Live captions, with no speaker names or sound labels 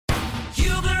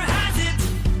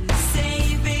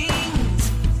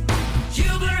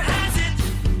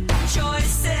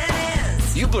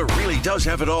does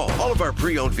have it all. All of our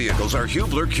pre-owned vehicles are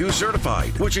Hubler Q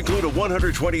certified, which include a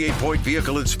 128-point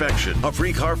vehicle inspection, a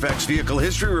free Carfax vehicle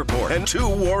history report, and 2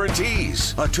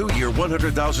 warranties. A 2-year,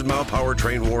 100,000-mile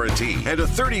powertrain warranty, and a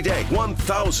 30-day,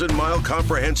 1,000-mile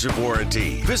comprehensive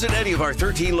warranty. Visit any of our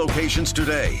 13 locations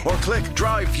today, or click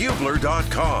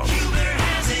drivehubler.com. Hubler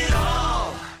has it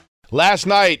all. Last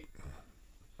night,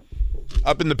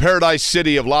 up in the paradise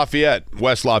city of Lafayette,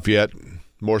 West Lafayette,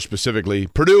 more specifically,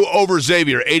 Purdue over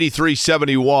Xavier,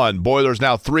 83-71. Boilers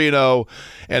now 3-0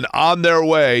 and on their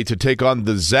way to take on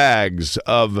the Zags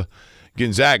of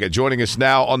Gonzaga. Joining us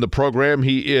now on the program,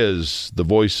 he is the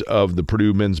voice of the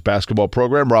Purdue men's basketball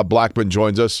program. Rob Blackman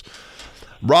joins us.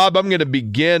 Rob, I'm going to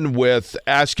begin with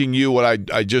asking you what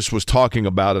I just was talking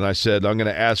about, and I said I'm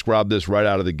going to ask Rob this right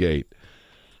out of the gate.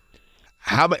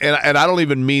 And I don't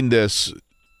even mean this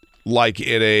like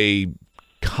in a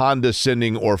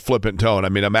condescending or flippant tone. I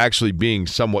mean, I'm actually being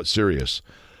somewhat serious.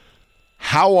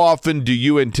 How often do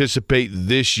you anticipate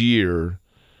this year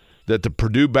that the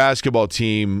Purdue basketball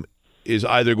team is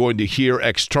either going to hear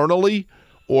externally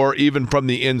or even from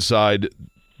the inside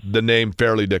the name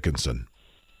Fairleigh Dickinson?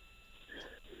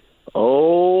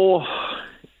 Oh,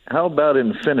 how about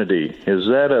infinity? Is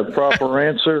that a proper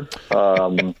answer?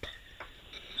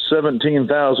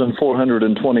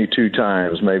 17,422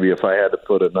 times, maybe, if I had to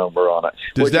put a number on it.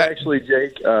 Actually,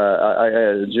 Jake,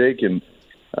 Jake and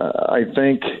I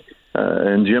think,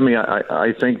 and Jimmy,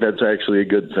 I think that's actually a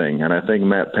good thing, and I think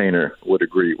Matt Painter would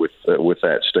agree with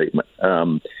that statement.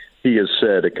 He has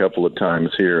said a couple of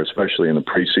times here, especially in the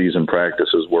preseason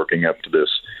practices working up to this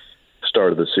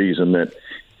start of the season, that,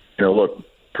 you know, look,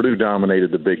 Purdue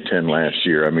dominated the Big Ten last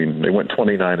year. I mean, they went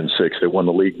 29-6. They won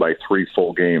the league by 3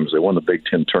 full games. They won the Big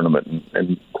Ten tournament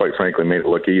and quite frankly, made it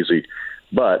look easy.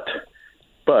 But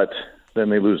then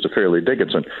they lose to Fairleigh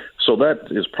Dickinson. So that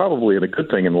is probably a good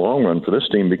thing in the long run for this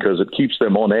team because it keeps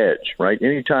them on edge, right?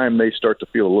 Anytime they start to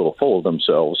feel a little full of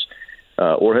themselves,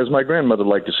 or as my grandmother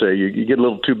liked to say, you get a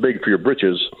little too big for your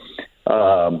britches,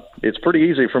 it's pretty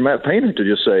easy for Matt Painter to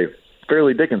just say,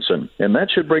 Fairleigh Dickinson, and that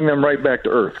should bring them right back to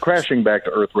earth, crashing back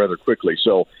to earth rather quickly.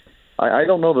 So I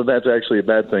don't know that that's actually a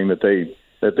bad thing that they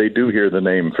do hear the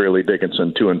name Fairleigh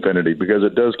Dickinson to infinity, because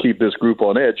it does keep this group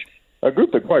on edge, a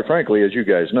group that, quite frankly, as you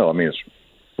guys know, I mean, it's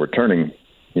returning,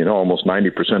 you know, almost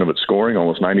 90% of its scoring,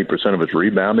 almost 90% of its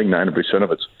rebounding, 90%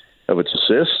 of its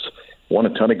assists, won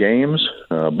a ton of games,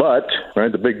 but,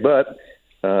 right, the big but,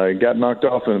 got knocked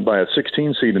off by a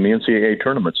 16 seed in the NCAA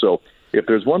tournament. So if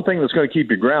there's one thing that's going to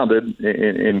keep you grounded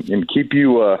and keep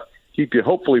you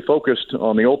hopefully focused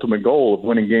on the ultimate goal of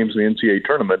winning games in the NCAA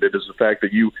tournament, it is the fact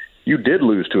that you did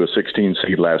lose to a 16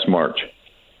 seed last March.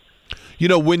 You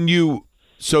know,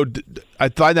 I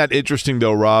find that interesting,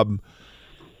 though, Rob.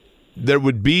 There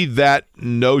would be that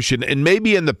notion, and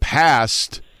maybe in the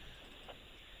past,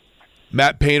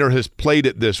 Matt Painter has played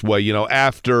it this way, you know,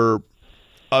 after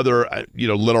other, you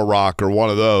know, Little Rock or one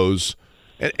of those.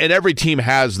 And every team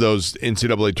has those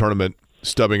NCAA tournament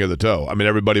stubbing of the toe. I mean,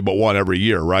 everybody but one every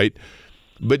year, right?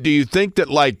 But do you think that,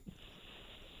 like,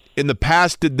 in the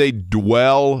past, did they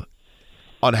dwell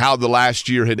on how the last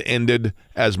year had ended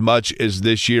as much as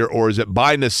this year? Or is it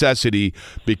by necessity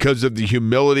because of the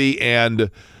humility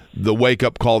and the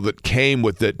wake-up call that came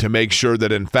with it to make sure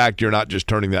that, in fact, you're not just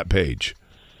turning that page?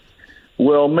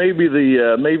 Well, maybe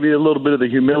maybe a little bit of the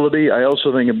humility. I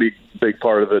also think a big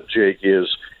part of it, Jake, is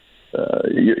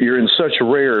you're in such a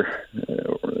rare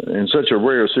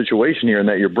situation here in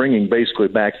that you're bringing basically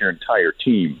back your entire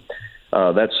team.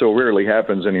 That so rarely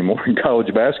happens anymore in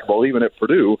college basketball, even at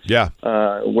Purdue. Yeah,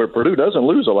 where Purdue doesn't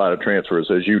lose a lot of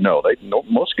transfers, as you know.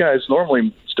 Most guys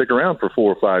normally stick around for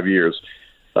 4 or 5 years.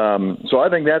 So I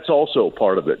think that's also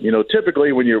part of it. You know,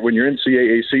 typically when your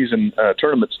NCAA season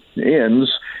tournament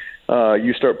ends,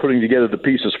 you start putting together the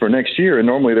pieces for next year, and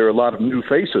normally there are a lot of new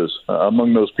faces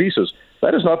among those pieces.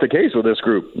 That is not the case with this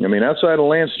group. I mean, outside of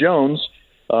Lance Jones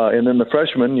and then the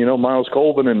freshmen, you know, Miles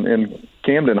Colvin and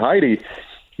Camden Heide,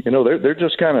 you know, they're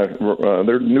just kind of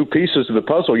they're new pieces to the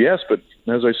puzzle, yes. But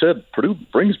as I said, Purdue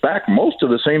brings back most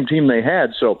of the same team they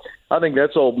had. So I think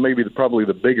that's all maybe probably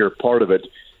the bigger part of it.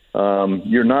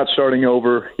 You're not starting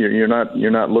over. You're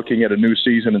not looking at a new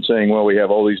season and saying, well, we have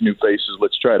all these new faces.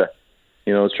 Let's try to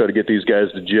get these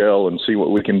guys to gel and see what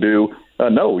we can do.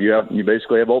 No, you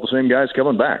basically have all the same guys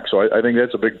coming back. So I think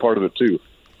that's a big part of it too.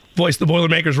 Voice the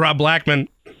Boilermakers, Rob Blackman,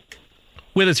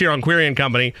 with us here on Query and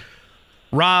Company.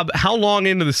 Rob, how long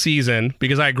into the season,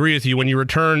 because I agree with you, when you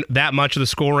return that much of the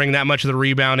scoring, that much of the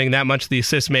rebounding, that much of the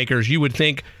assist makers, you would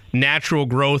think natural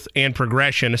growth and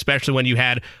progression, especially when you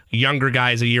had younger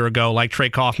guys a year ago, like Trey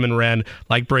Kaufman-Renn,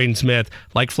 like Braden Smith,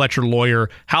 like Fletcher Loyer.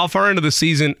 How far into the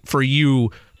season for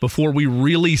you before we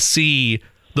really see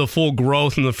the full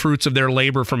growth and the fruits of their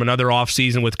labor from another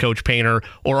offseason with Coach Painter,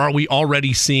 or are we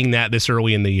already seeing that this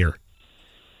early in the year?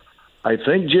 I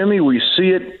think, Jimmy, we see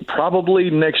it probably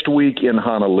next week in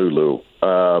Honolulu.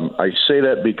 I say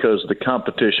that because the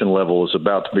competition level is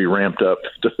about to be ramped up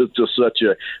to such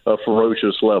a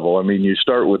ferocious level. I mean, you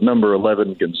start with number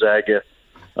 11 Gonzaga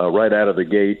right out of the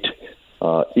gate.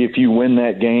 If you win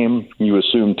that game, you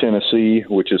assume Tennessee,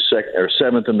 which is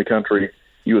seventh in the country,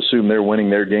 you assume they're winning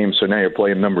their game, so now you're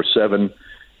playing number 7.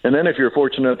 And then if you're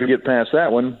fortunate enough to get past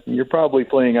that one, you're probably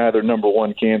playing either number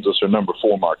 1 Kansas or number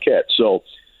 4 Marquette. So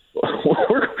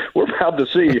we're proud to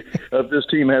see if this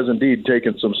team has indeed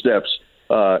taken some steps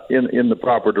in the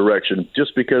proper direction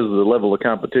just because of the level of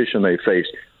competition they face.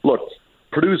 Look,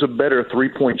 Purdue's a better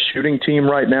three-point shooting team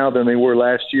right now than they were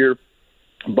last year,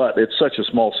 but it's such a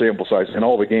small sample size, and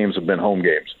all the games have been home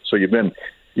games. So you've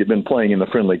been playing in the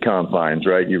friendly confines,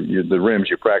 right? The rims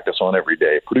you practice on every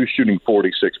day. Purdue's shooting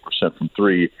 46% from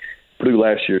three. Purdue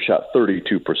last year shot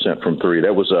 32% from three.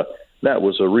 That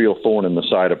was a real thorn in the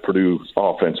side of Purdue's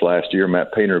offense last year.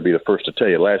 Matt Painter would be the first to tell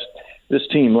you. This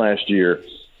team last year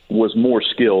was more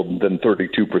skilled than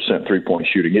 32% three-point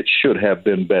shooting. It should have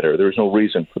been better. There's no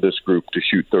reason for this group to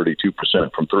shoot 32%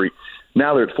 from three.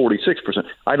 Now they're at 46%.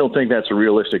 I don't think that's a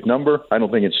realistic number. I don't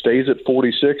think it stays at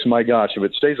 46. My gosh, if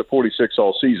it stays at 46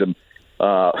 all season,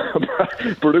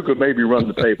 Purdue could maybe run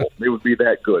the table. It would be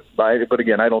that good. But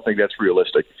again, I don't think that's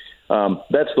realistic.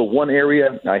 That's the one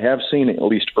area I have seen, at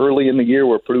least early in the year,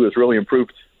 where Purdue has really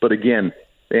improved. But again,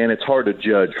 and it's hard to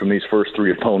judge from these first 3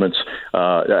 opponents.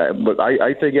 But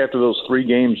I think after those 3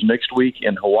 games next week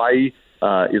in Hawaii,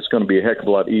 it's going to be a heck of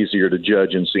a lot easier to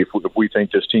judge and see if we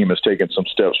think this team has taken some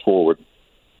steps forward.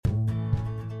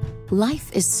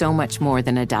 Life is so much more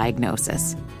than a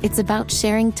diagnosis. It's about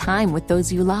sharing time with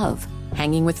those you love,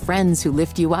 hanging with friends who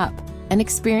lift you up, and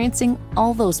experiencing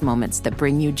all those moments that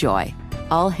bring you joy.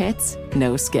 All hits,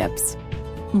 no skips.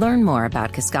 Learn more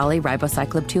about Kisqali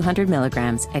Ribociclib 200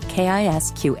 milligrams at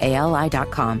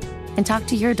KISQALI.com and talk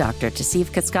to your doctor to see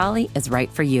if Kisqali is right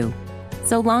for you.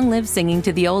 So long live singing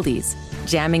to the oldies,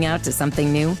 jamming out to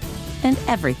something new, and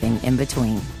everything in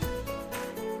between.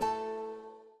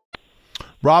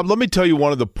 Rob, let me tell you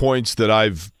one of the points that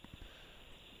I've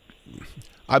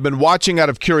been watching out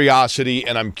of curiosity,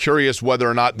 and I'm curious whether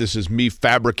or not this is me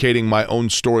fabricating my own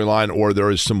storyline or there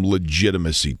is some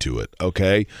legitimacy to it,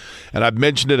 okay? And I've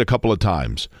mentioned it a couple of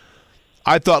times.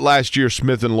 I thought last year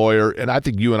Smith and Lawyer, and I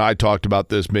think you and I talked about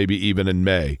this maybe even in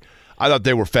May, I thought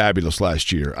they were fabulous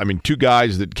last year. I mean, 2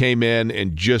 guys that came in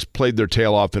and just played their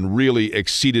tail off and really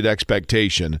exceeded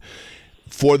expectation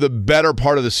for the better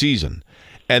part of the season.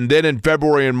 And then in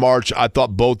February and March, I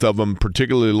thought both of them,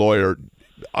 particularly Lawyer,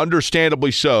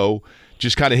 understandably so,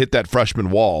 just kind of hit that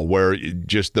freshman wall where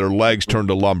just their legs turned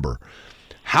to lumber.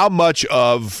 How much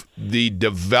of the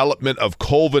development of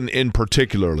Colvin in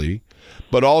particularly,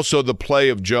 but also the play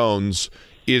of Jones,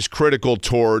 is critical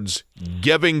towards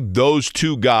giving those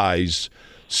 2 guys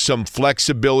some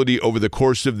flexibility over the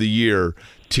course of the year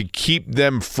to keep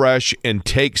them fresh and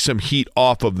take some heat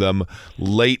off of them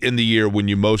late in the year when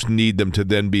you most need them to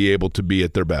then be able to be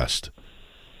at their best?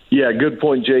 Yeah, good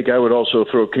point, Jake. I would also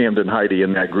throw Camden Heide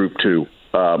in that group too,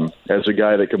 as a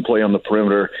guy that can play on the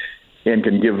perimeter and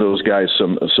can give those guys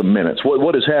some minutes.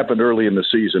 What has happened early in the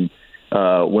season,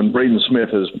 when Braden Smith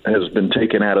has been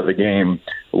taken out of the game,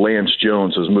 Lance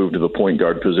Jones has moved to the point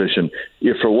guard position.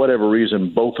 If for whatever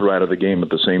reason both are out of the game at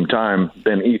the same time,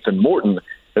 then Ethan Morton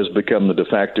has become the de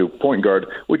facto point guard,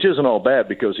 which isn't all bad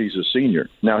because he's a senior.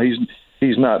 Now,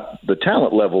 he's not the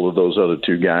talent level of those other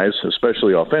 2 guys,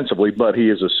 especially offensively, but he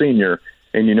is a senior,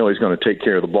 and you know he's going to take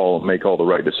care of the ball and make all the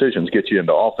right decisions, get you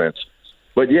into offense.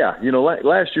 But, yeah, you know,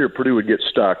 last year Purdue would get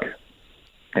stuck,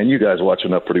 and you guys watch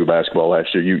enough Purdue basketball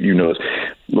last year, you know this.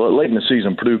 Late in the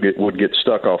season, Purdue would get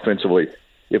stuck offensively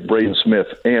if Braden Smith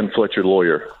and Fletcher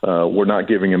Lawyer were not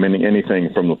giving him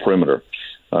anything from the perimeter.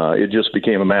 It just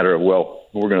became a matter of, well,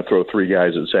 we're going to throw 3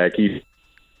 guys at Zach Edey.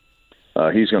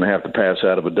 He's going to have to pass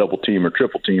out of a double team or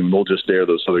triple team, and we'll just dare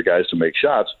those other guys to make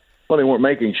shots. Well, they weren't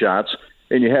making shots,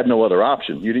 and you had no other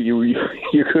option.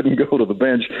 You couldn't go to the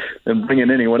bench and bring in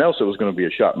anyone else that was going to be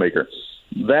a shot maker.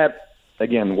 That,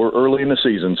 again, we're early in the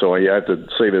season, so I have to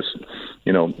say this,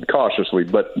 you know, cautiously.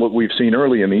 But what we've seen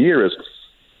early in the year is,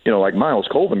 you know, like Miles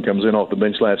Colvin comes in off the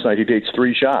bench last night. He takes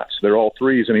 3 shots. They're all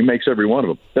threes, and he makes every one of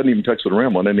them. Doesn't even touch the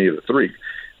rim on any of the 3.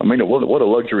 I mean, what a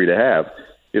luxury to have.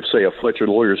 If, say, a Fletcher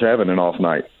Lawyer's having an off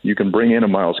night, you can bring in a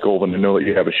Miles Colvin and know that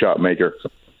you have a shot maker.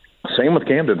 Same with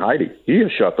Camden Heide. He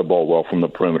has shot the ball well from the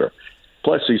perimeter.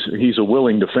 Plus, he's a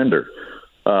willing defender.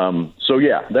 So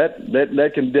yeah,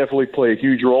 that can definitely play a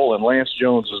huge role. And Lance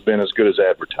Jones has been as good as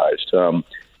advertised.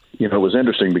 It was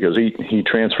interesting because he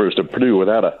transfers to Purdue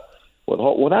without a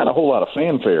whole lot of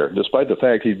fanfare, despite the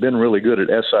fact he'd been really good at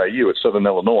SIU at Southern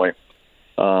Illinois.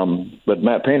 But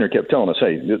Matt Painter kept telling us,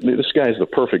 hey, this guy's the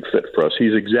perfect fit for us.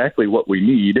 He's exactly what we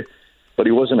need. But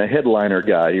he wasn't a headliner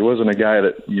guy. He wasn't a guy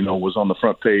that was on the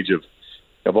front page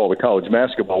of all the college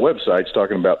basketball websites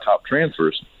talking about top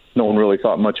transfers. No one really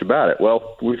thought much about it.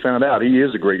 Well, we found out he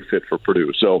is a great fit for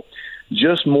Purdue. So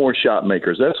just more shot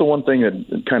makers. That's the one thing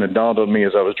that kind of dawned on me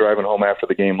as I was driving home after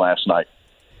the game last night.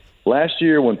 Last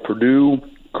year when Purdue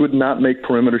could not make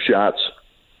perimeter shots,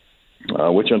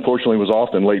 which unfortunately was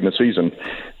often late in the season,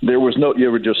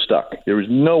 you were just stuck. There was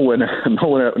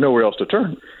nowhere else to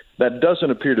turn. That doesn't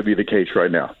appear to be the case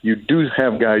right now. You do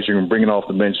have guys you can bring off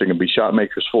the bench that can be shot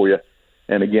makers for you.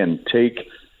 And again, take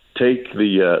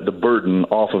the burden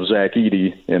off of Zach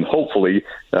Edey and hopefully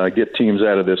get teams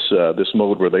out of this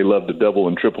mode where they love to double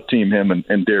and triple team him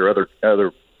and dare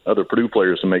other Purdue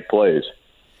players to make plays.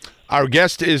 Our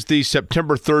guest is the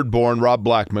September 3rd born Rob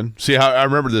Blackman. See how I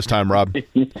remember this time, Rob.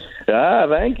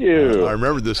 Thank you. I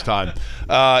remember this time.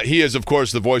 He is, of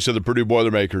course, the voice of the Purdue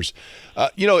Boilermakers.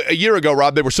 A year ago,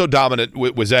 Rob, they were so dominant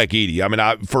with Zach Edey. I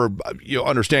mean,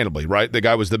 understandably, right? The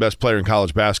guy was the best player in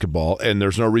college basketball, and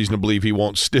there's no reason to believe he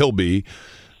won't still be.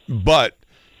 But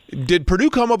did Purdue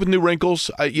come up with new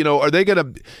wrinkles? Are they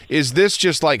going to – is this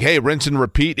just like, hey, rinse and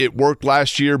repeat? It worked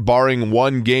last year, barring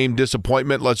one game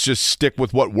disappointment. Let's just stick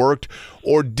with what worked.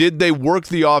 Or did they work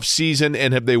the offseason,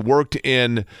 and have they worked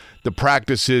in the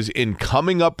practices in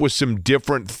coming up with some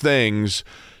different things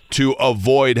to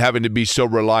avoid having to be so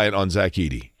reliant on Zach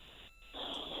Edey?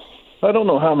 I don't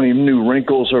know how many new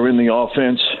wrinkles are in the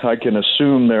offense. I can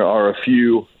assume there are a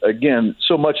few. Again,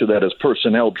 so much of that is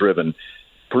personnel-driven.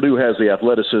 Purdue has the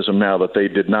athleticism now that they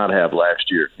did not have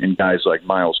last year in guys like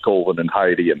Miles Colvin and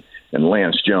Heidi and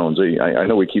Lance Jones. I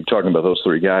know we keep talking about those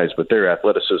three guys, but their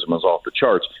athleticism is off the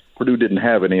charts. Purdue didn't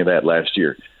have any of that last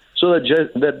year. So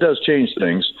that does change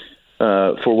things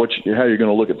for how you're going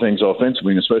to look at things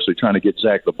offensively, and especially trying to get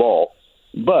Zach the ball.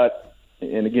 But,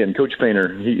 and again, Coach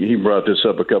Painter, he brought this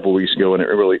up a couple weeks ago, and it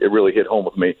really hit home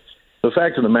with me. The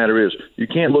fact of the matter is you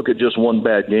can't look at just one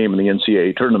bad game in the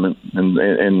NCAA tournament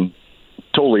and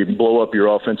totally blow up your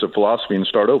offensive philosophy and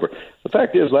start over. The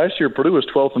fact is, last year Purdue was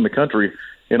 12th in the country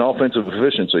in offensive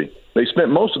efficiency. They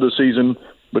spent most of the season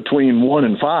between 1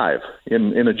 and 5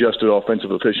 in adjusted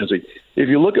offensive efficiency. If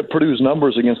you look at Purdue's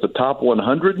numbers against the top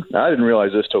 100, I didn't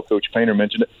realize this till Coach Painter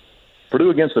mentioned it. Purdue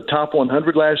against the top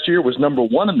 100 last year was number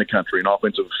 1 in the country in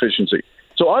offensive efficiency.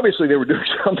 So obviously they were doing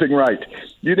something right.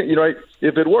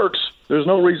 If it works, there's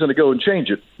no reason to go and change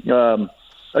it.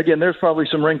 Again, there's probably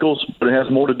some wrinkles, but it has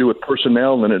more to do with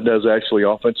personnel than it does actually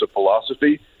offensive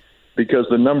philosophy, because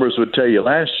the numbers would tell you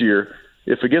last year,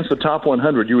 if against the top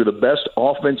 100 you were the best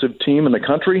offensive team in the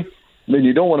country, then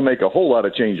you don't want to make a whole lot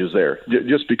of changes there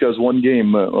just because one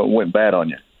game went bad on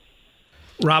you.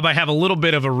 Rob, I have a little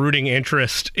bit of a rooting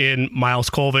interest in Miles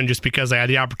Colvin just because I had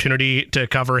the opportunity to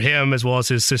cover him as well as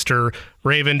his sister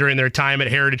Raven during their time at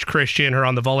Heritage Christian, her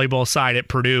on the volleyball side at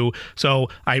Purdue. So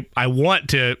I want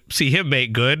to see him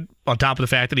make good on top of the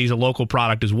fact that he's a local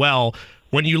product as well.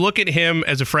 When you look at him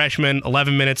as a freshman,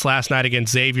 11 minutes last night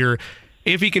against Xavier,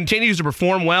 if he continues to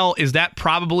perform well, is that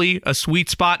probably a sweet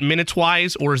spot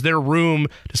minutes-wise, or is there room,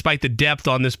 despite the depth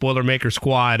on this Boilermaker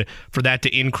squad, for that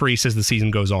to increase as the season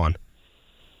goes on?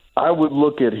 I would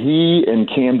look at he and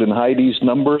Camden Heidi's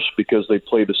numbers because they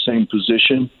play the same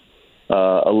position.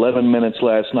 11 minutes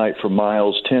last night for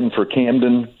Miles, 10 for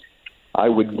Camden. I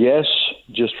would guess,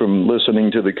 just from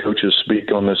listening to the coaches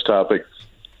speak on this topic,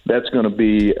 that's going to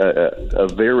be a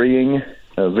varying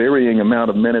amount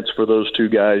of minutes for those two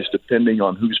guys, depending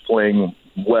on who's playing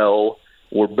well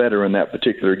or better in that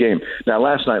particular game. Now,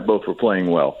 last night both were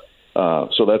playing well,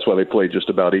 so that's why they played just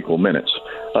about equal minutes.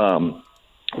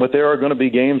 But there are going to be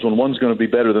games when one's going to be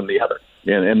better than the other,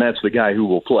 and that's the guy who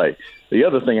will play. The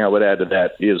other thing I would add to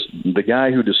that is the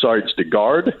guy who decides to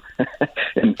guard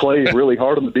and play really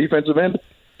hard on the defensive end,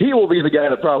 he will be the guy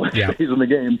that probably stays in the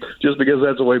game just because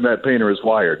that's the way Matt Painter is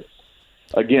wired.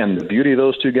 Again, the beauty of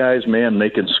those two guys, man, they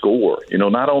can score.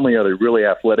 Not only are they really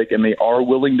athletic and they are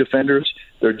willing defenders,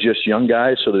 they're just young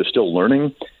guys, so they're still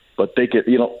learning. But they could,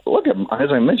 look at, as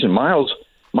I mentioned, Miles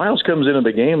comes into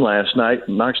the game last night,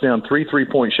 knocks down 3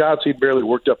 3-point shots. He barely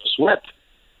worked up a sweat,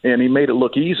 and he made it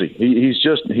look easy.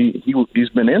 He's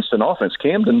been instant offense.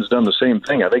 Camden's done the same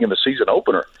thing, I think, in the season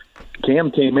opener.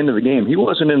 Cam came into the game. He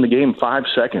wasn't in the game 5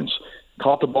 seconds.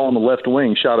 Caught the ball in the left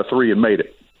wing, shot a 3, and made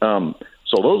it.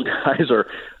 So those guys are,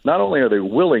 not only are they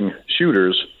willing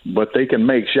shooters, but they can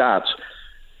make shots.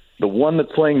 the one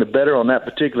that's playing the better on that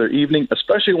particular evening,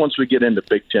 especially once we get into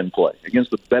Big Ten play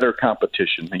against the better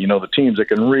competition, the teams that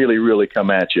can really, really come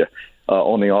at you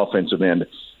on the offensive end.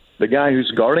 The guy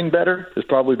who's guarding better is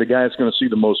probably the guy that's going to see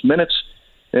the most minutes.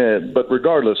 But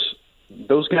regardless,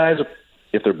 those guys,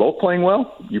 if they're both playing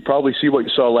well, you probably see what you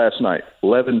saw last night,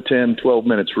 11, 10, 12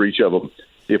 minutes for each of them.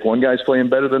 If one guy's playing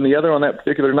better than the other on that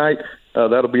particular night,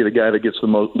 that'll be the guy that gets the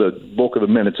bulk of the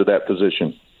minutes of that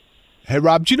position. Hey,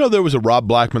 Rob, do you know there was a Rob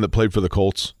Blackman that played for the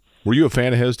Colts? Were you a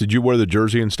fan of his? Did you wear the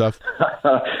jersey and stuff?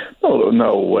 Oh,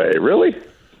 no way. Really?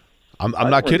 I'm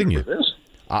not kidding you.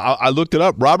 I looked it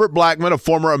up. Robert Blackman, a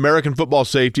former American football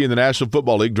safety in the National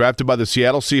Football League, drafted by the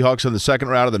Seattle Seahawks in the second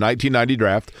round of the 1990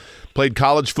 draft, played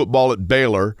college football at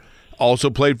Baylor, also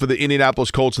played for the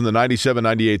Indianapolis Colts in the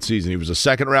 97-98 season. He was a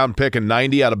second-round pick in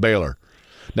 90 out of Baylor.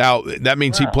 Now, that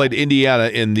means he played Indiana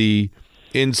in the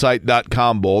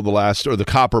Insight.com Bowl, the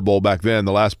Copper Bowl back then,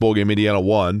 the last bowl game Indiana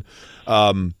won.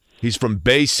 He's from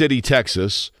Bay City,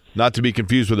 Texas, not to be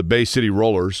confused with the Bay City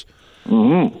Rollers.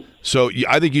 Mm-hmm. So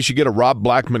I think you should get a Rob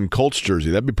Blackman Colts jersey.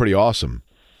 That'd be pretty awesome.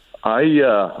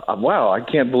 Wow, I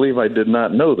can't believe I did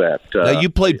not know that. Now, you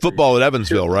played football at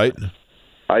Evansville, right?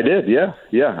 I did, yeah.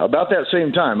 About that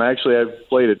same time. Actually, I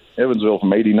played at Evansville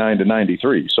from 89 to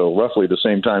 93, so roughly the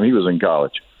same time he was in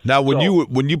college. Now, when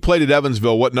you played at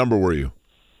Evansville, what number were you?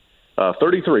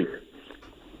 33.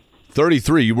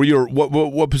 33.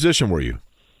 What position were you?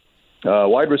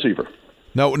 Wide receiver.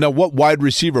 Now, what wide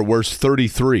receiver wears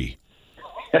 33?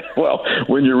 Well,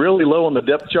 when you're really low on the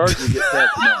depth chart, you get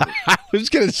past the numbers. I was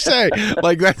going to say,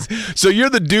 so you're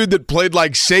the dude that played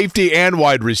like safety and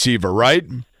wide receiver, right?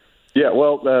 Yeah,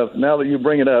 well, now that you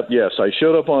bring it up, yes, I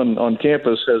showed up on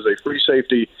campus as a free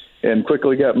safety and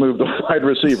quickly got moved to wide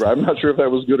receiver. I'm not sure if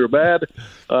that was good or bad,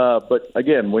 but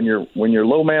again, when you're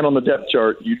low man on the depth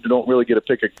chart, you don't really get to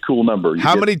pick a cool number.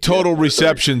 How many total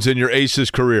receptions in your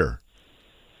Aces career?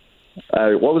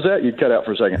 What was that? You cut out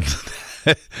for a second.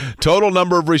 Total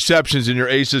number of receptions in your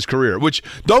Aces career, which,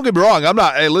 don't get me wrong,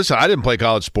 listen, I didn't play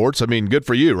college sports. I mean, good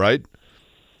for you, right?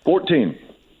 14.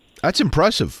 That's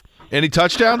impressive. Any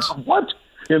touchdowns? What?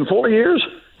 In 4 years?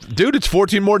 Dude, it's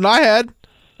 14 more than I had.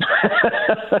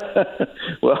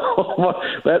 Well,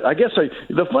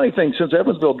 the funny thing, since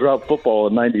Evansville dropped football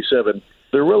in 97,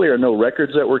 there really are no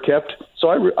records that were kept. So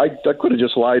I could have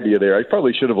just lied to you there. I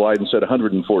probably should have lied and said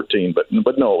 114, but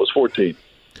no, it was 14.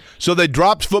 So they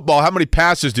dropped football. How many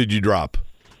passes did you drop?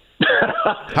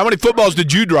 How many footballs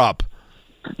did you drop?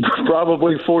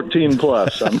 Probably 14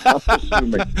 plus. I'm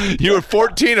assuming. You were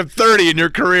 14 of 30 in your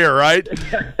career, right?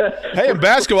 Hey, in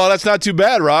basketball, that's not too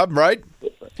bad, Rob, right?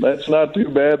 That's not too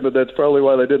bad, but that's probably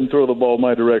why they didn't throw the ball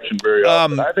my direction very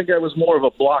often. I think I was more of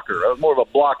a blocker. I was more of a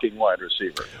blocking wide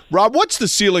receiver. Rob, what's the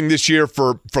ceiling this year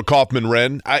for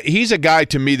Kaufman-Renn? He's a guy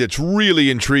to me that's really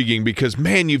intriguing because,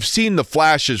 man, you've seen the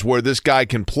flashes where this guy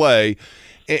can play.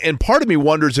 And part of me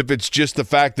wonders if it's just the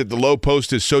fact that the low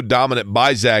post is so dominant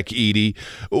by Zach Edey.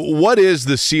 What is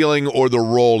the ceiling or the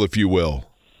role, if you will?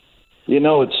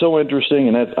 It's so interesting,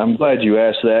 and I'm glad you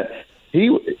asked that.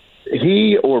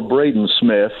 He or Braden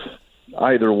Smith,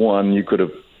 either one you could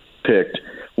have picked,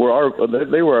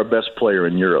 they were our best player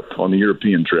in Europe on the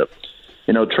European trip.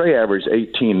 Trey averaged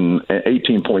 18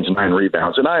 points and 9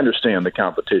 rebounds, and I understand the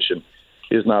competition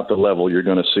is not the level you're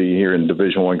going to see here in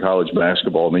Division I college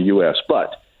basketball in the U.S.,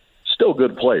 but still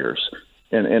good players.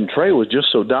 And Trey was just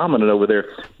so dominant over there,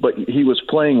 but he was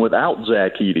playing without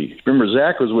Zach Edey. Remember,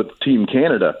 Zach was with Team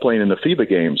Canada playing in the FIBA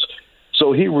games.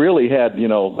 So he really had,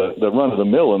 the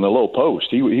run-of-the-mill in the low post.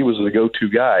 He was the go-to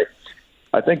guy.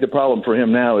 I think the problem for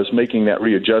him now is making that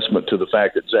readjustment to the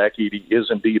fact that Zach Edey is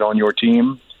indeed on your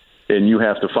team, and you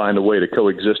have to find a way to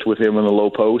coexist with him in the low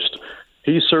post.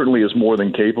 He certainly is more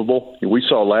than capable. We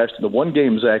saw the one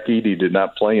game Zach Edey did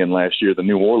not play in last year, the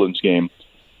New Orleans game.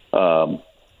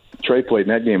 Trey played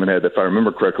in that game and had, if I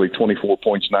remember correctly, 24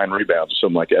 points, 9 rebounds, or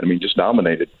something like that. I mean, just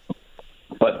dominated.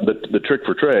 But the trick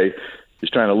for Trey is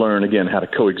trying to learn again how to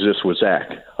coexist with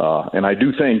Zach. And I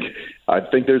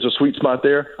think there's a sweet spot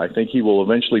there. I think he will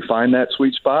eventually find that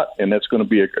sweet spot, and that's going to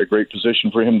be a great position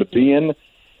for him to be in.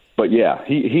 But yeah,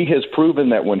 he has proven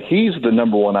that when he's the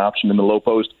number one option in the low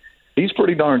post, he's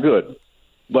pretty darn good.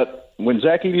 But when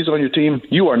Zach Edey's on your team,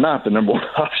 you are not the number one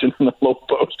option in the low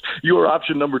post. You are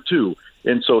option number 2.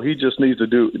 And so he just needs to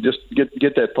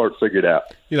get that part figured out.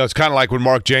 It's kind of like when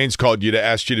Mark Janes called you to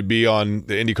ask you to be on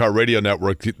the IndyCar Radio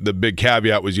Network. The big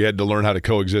caveat was you had to learn how to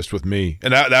coexist with me.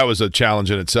 And that was a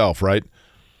challenge in itself, right?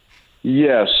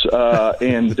 Yes.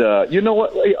 And you know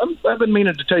what? I've been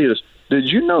meaning to tell you this. Did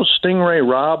you know Stingray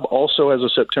Robb also has a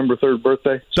September 3rd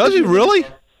birthday? Does he really?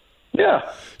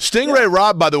 Yeah. Stingray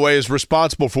Rob, by the way, is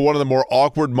responsible for one of the more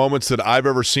awkward moments that I've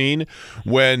ever seen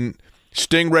when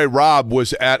Stingray Rob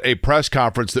was at a press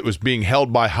conference that was being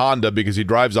held by Honda because he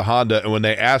drives a Honda, and when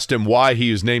they asked him why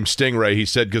he is named Stingray, he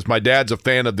said, because my dad's a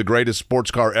fan of the greatest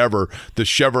sports car ever, the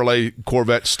Chevrolet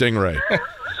Corvette Stingray.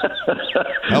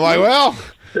 I'm like, well,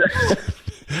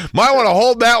 might want to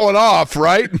hold that one off,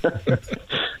 right?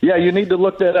 Yeah, you need to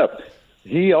look that up.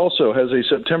 He also has a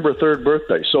September 3rd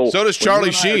birthday. So does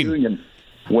Charlie Sheen.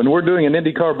 When we're doing an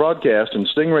IndyCar broadcast and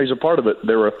Stingray's a part of it,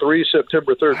 there are 3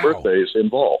 September 3rd birthdays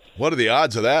involved. What are the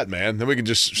odds of that, man? Then we can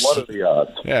just What are the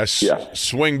odds?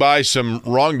 Swing by some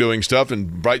wrongdoing stuff and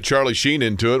invite Charlie Sheen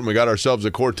into it, and we got ourselves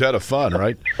a quartet of fun,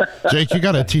 right? Jake, you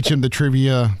got to teach him the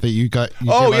trivia that you got.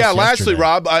 Lastly,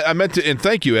 Rob, I meant to, and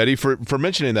thank you, Eddie, for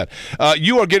mentioning that.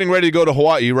 You are getting ready to go to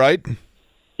Hawaii, right?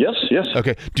 Yes.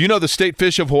 Okay. Do you know the state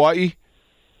fish of Hawaii?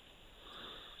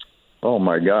 Oh,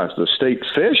 my gosh, the state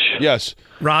fish? Yes.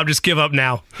 Rob, just give up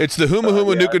now. It's the Huma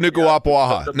Huma Nuku Nuku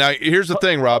Wapawaha. Now, here's the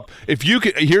thing, Rob.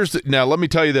 Now, let me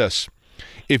tell you this.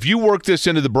 If you work this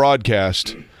into the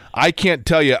broadcast, I can't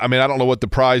tell you, I don't know what the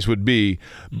prize would be,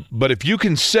 but if you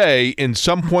can say in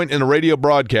some point in a radio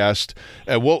broadcast,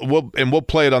 and we'll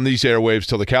play it on these airwaves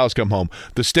till the cows come home,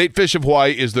 the state fish of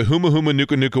Hawaii is the Huma Huma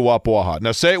Nuku Nuku Wapawaha.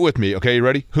 Now, say it with me, okay? You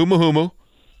ready? Huma Humu.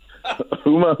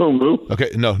 Huma Humu.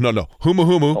 Okay, no. Huma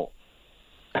Humu. Oh.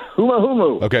 Huma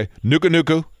Humu. Okay. Nuka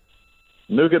Nuku.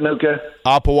 Nuka Nuka.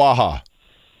 Apawaha.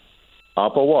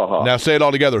 Apawaha. Now say it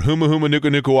all together. Huma Huma Nuka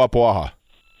Nuku Apawaha.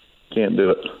 Can't do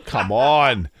it. Come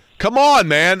on,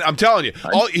 man. I'm telling you.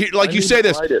 You say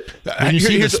this. When you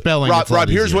see the spelling, Rob,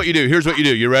 here's what you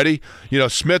do. You ready?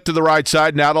 Smith to the right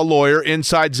side, now the lawyer.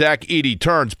 Inside Zach Eady.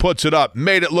 Turns, puts it up.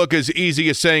 Made it look as easy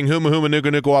as saying Huma Huma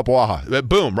Nuka Nuku Apawaha.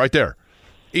 Boom, right there.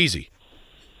 Easy.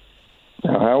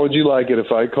 Now, how would you like it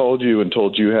if I called you and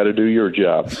told you how to do your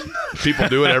job? People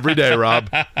do it every day,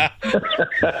 Rob.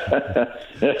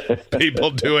 People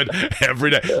do it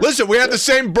every day. Listen, we have the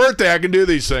same birthday. I can do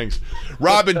these things.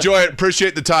 Rob, enjoy it.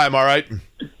 Appreciate the time, all right?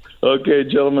 Okay,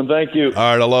 gentlemen. Thank you. All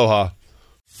right, aloha.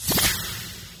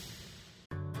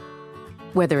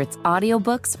 Whether it's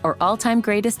audiobooks or all-time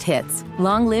greatest hits,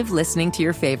 long live listening to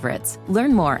your favorites.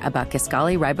 Learn more about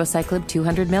Kisqali Ribociclib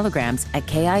 200 milligrams at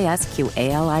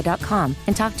KISQALI.com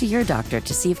and talk to your doctor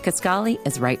to see if Kisqali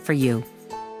is right for you.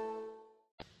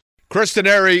 Chris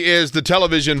Denari is the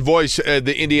television voice of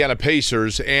the Indiana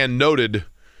Pacers and noted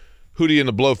Hootie and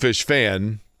the Blowfish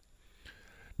fan.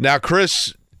 Now,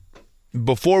 Chris,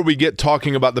 before we get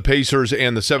talking about the Pacers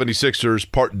and the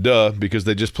 76ers, because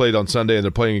they just played on Sunday and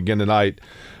they're playing again tonight,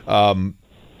 I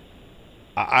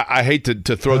hate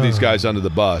to throw these guys under the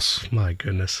bus. My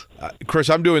goodness. Chris,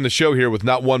 I'm doing the show here with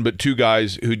not one but two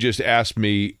guys who just asked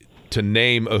me to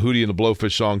name a Hootie and the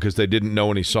Blowfish song because they didn't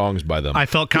know any songs by them. I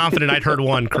felt confident I'd heard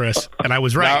one, Chris, and I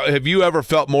was right. Now, have you ever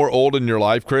felt more old in your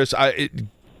life, Chris?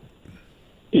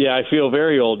 Yeah, I feel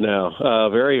very old now,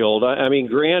 very old. I mean,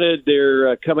 granted,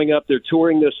 they're coming up. They're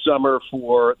touring this summer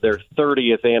for their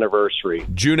 30th anniversary.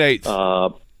 June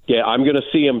 8th. Yeah, I'm going to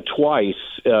see them twice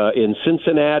in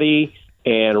Cincinnati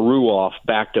and Ruoff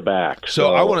back-to-back.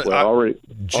 So I want to already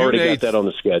got that on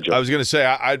the schedule. I was going to say,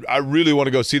 I really want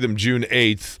to go see them June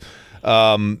 8th.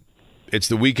 It's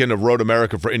the weekend of Road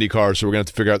America for IndyCar, so we're going to have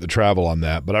to figure out the travel on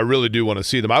that. But I really do want to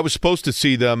see them. I was supposed to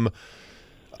see them,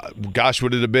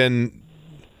 would it have been...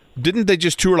 Didn't they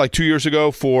just tour like 2 years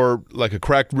ago for like a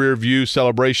cracked rear view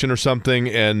celebration or something?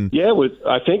 And yeah,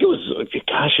 I think it was.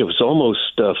 Gosh, it was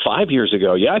almost 5 years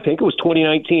ago. Yeah, I think it was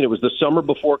 2019. It was the summer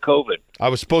before COVID. I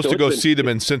was supposed to go see them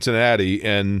in Cincinnati,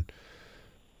 and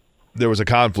there was a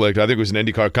conflict. I think it was an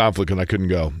IndyCar conflict, and I couldn't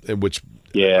go.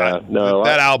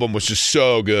 That album was just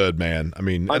so good, man. I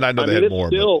mean, and I know they had more.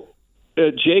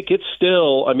 Jake, it's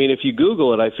still, if you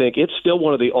Google it, I think it's still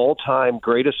one of the all-time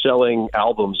greatest-selling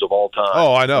albums of all time.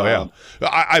 Oh, I know, yeah.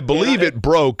 I believe it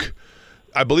broke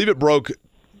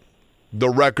the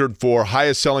record for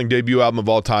highest-selling debut album of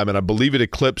all time, and I believe it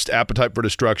eclipsed Appetite for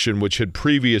Destruction, which had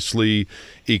previously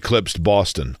eclipsed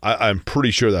Boston. I'm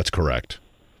pretty sure that's correct.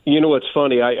 You know what's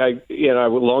funny? I'm a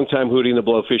long-time Hootie and the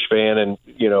Blowfish fan and,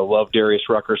 love Darius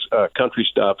Rucker's country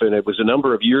stuff, and it was a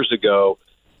number of years ago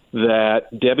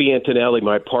that Debbie Antonelli,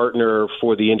 my partner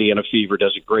for the Indiana Fever,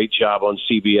 does a great job on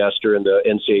CBS during the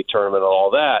NCAA tournament and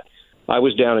all that. I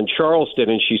was down in Charleston,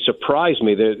 and she surprised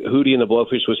me that Hootie and the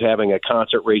Blowfish was having a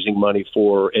concert raising money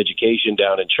for education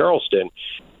down in Charleston.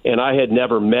 And I had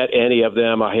never met any of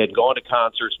them. I had gone to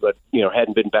concerts, but,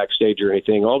 hadn't been backstage or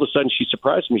anything. All of a sudden, she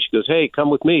surprised me. She goes, "Hey, come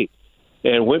with me."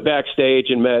 And went backstage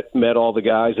and met all the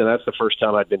guys, and that's the first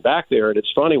time I'd been back there. And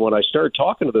it's funny, when I started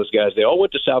talking to those guys, they all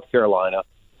went to South Carolina.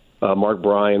 Mark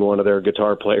Bryan, one of their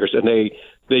guitar players, and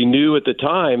they knew at the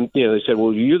time, they said,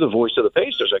 well, you're the voice of the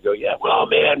Pacers. I go, yeah, well,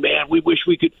 man, we wish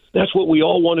we could. That's what we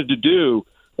all wanted to do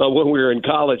when we were in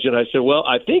college. And I said, well,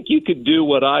 I think you could do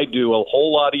what I do a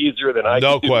whole lot easier than I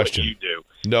can do what you do.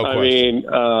 No question. I mean,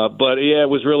 but, yeah, it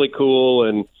was really cool.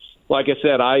 And like I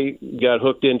said, I got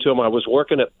hooked into them. I was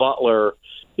working at Butler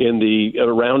in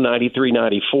around 93,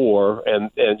 94,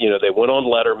 and they went on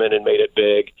Letterman and made it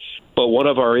big. But one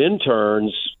of our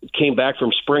interns came back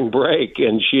from spring break,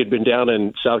 and she had been down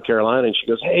in South Carolina, and she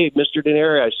goes, hey, Mr.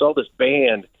 Denari, I saw this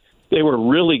band. They were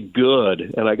really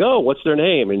good. And I go, oh, what's their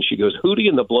name? And she goes, Hootie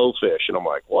and the Blowfish. And I'm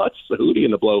like, what's the Hootie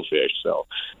and the Blowfish? So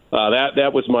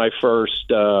that was my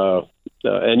first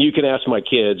and you can ask my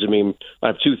kids. I mean, I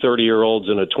have two 30-year-olds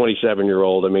and a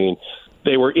 27-year-old. I mean,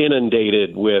 they were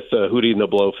inundated with Hootie and the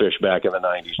Blowfish back in the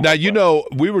 90s. Now,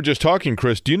 we were just talking,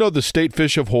 Chris. Do you know the state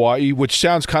fish of Hawaii, which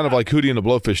sounds kind of like Hootie and the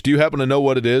Blowfish? Do you happen to know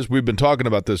what it is? We've been talking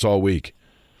about this all week.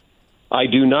 I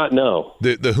do not know.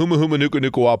 The Huma Huma Nuku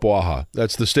Nuku Apuaha.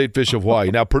 That's the state fish of Hawaii.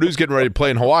 Now, Purdue's getting ready to play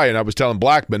in Hawaii, and I was telling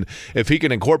Blackman if he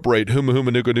can incorporate Huma Huma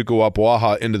Nuku Nuku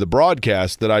Apuaha into the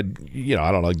broadcast, that I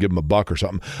don't know, give him $1 or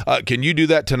something. Can you do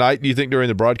that tonight, do you think, during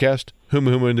the broadcast? Huma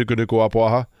Huma Nuku Nuku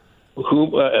Apuaha?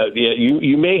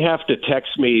 You may have to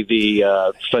text me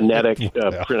the phonetic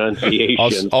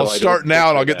pronunciation. I'll start now,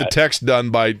 and I'll get the text done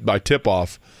by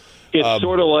tip-off. It's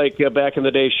sort of like back in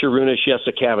the day, Sharunas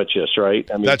Yasikevicius, right?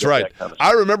 I mean, that's right. That kind of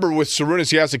I remember with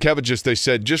Sharunas Yasikevicius, they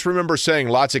said, just remember saying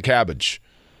lots of cabbage.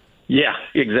 Yeah,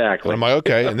 exactly. And I'm like,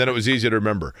 okay, and then it was easy to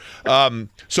remember.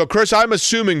 So, Chris, I'm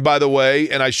assuming, by the way,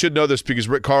 and I should know this because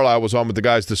Rick Carlisle was on with the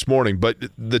guys this morning, but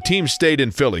the team stayed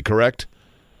in Philly, correct?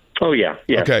 Oh, yeah.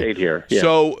 Yeah, okay. Stayed here. Yeah.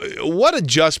 So what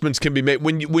adjustments can be made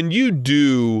when you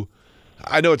do –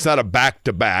 I know it's not a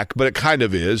back-to-back, but it kind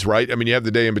of is, right? I mean, you have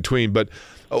the day in between, but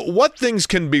what things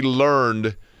can be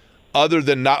learned other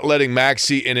than not letting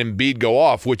Maxey and Embiid go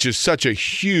off, which is such a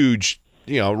huge –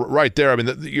 right there. I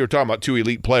mean, you're talking about two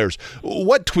elite players.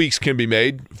 What tweaks can be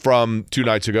made from 2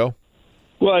 nights ago?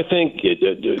 Well, I think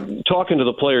talking to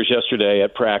the players yesterday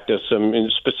at practice,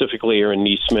 specifically Aaron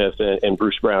Nesmith and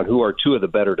Bruce Brown, who are two of the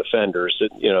better defenders,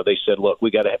 they said, "Look, we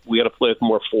got to play with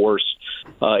more force.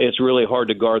 It's really hard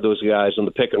to guard those guys on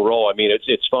the pick and roll." I mean,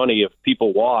 it's funny if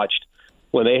people watched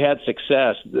when they had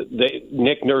success.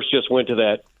 Nick Nurse just went to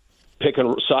that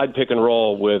side pick and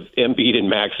roll with Embiid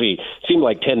and Maxey. Seemed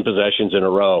like 10 possessions in a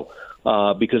row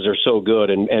because they're so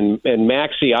good. And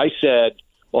Maxey, I said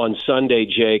on Sunday,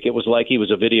 Jake, it was like he was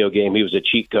a video game. He was a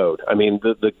cheat code. I mean,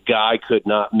 the guy could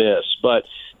not miss. But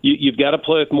you've got to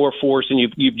play with more force, and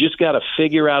you've just got to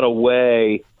figure out a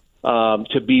way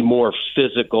to be more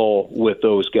physical with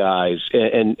those guys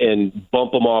and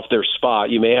bump them off their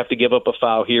spot. You may have to give up a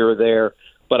foul here or there,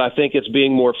 but I think it's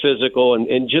being more physical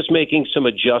and just making some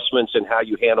adjustments in how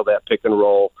you handle that pick and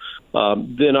roll.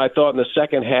 Then I thought in the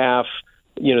second half,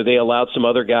 they allowed some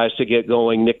other guys to get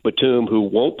going. Nick Batum, who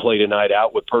won't play tonight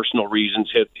out with personal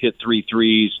reasons, hit 3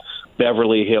 threes.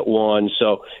 Beverly hit 1.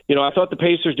 So, I thought the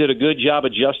Pacers did a good job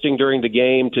adjusting during the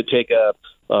game to take a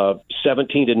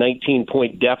 17 to 19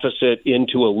 point deficit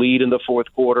into a lead in the fourth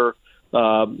quarter.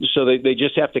 So they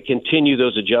just have to continue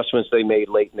those adjustments they made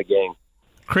late in the game.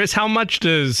 Chris, how much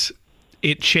does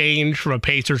it change from a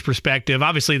Pacers perspective?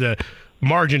 Obviously, the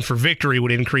margin for victory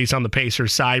would increase on the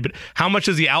Pacers side, but how much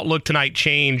does the outlook tonight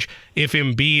change if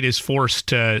Embiid is forced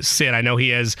to sit? I know he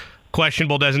has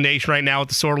questionable designation right now with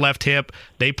the sore left hip.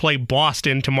 They play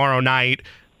Boston tomorrow night.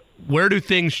 Where do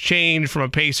things change from a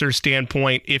Pacers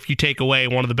standpoint if you take away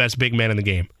one of the best big men in the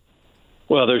game?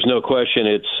 Well, there's no question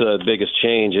it's the biggest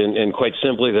change, and quite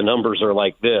simply, the numbers are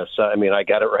like this. I mean, I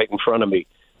got it right in front of me.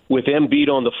 With Embiid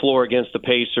on the floor against the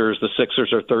Pacers, the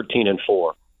Sixers are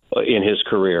 13-4. In his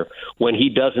career. When he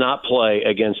does not play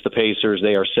against the Pacers,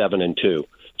 they are 7-2.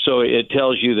 So it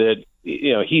tells you that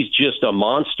he's just a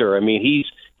monster. I mean,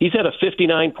 he's had a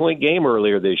 59-point game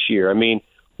earlier this year. I mean,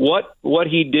 what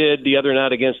he did the other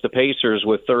night against the Pacers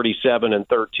with 37 and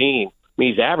 13. I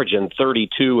mean, he's averaging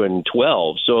 32 and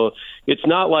 12. So it's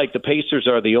not like the Pacers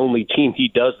are the only team he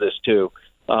does this to.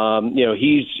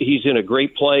 He's in a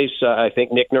great place. I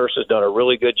think Nick Nurse has done a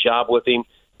really good job with him.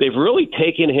 They've really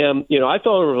taken him, I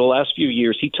thought over the last few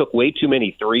years he took way too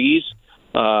many threes,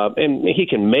 and he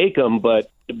can make them,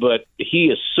 but he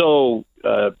is so,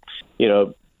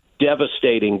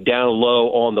 devastating down low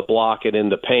on the block and in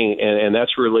the paint, and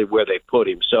that's really where they put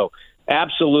him. So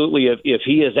absolutely, if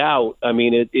he is out, I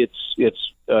mean,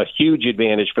 it's a huge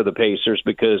advantage for the Pacers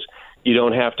because you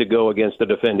don't have to go against the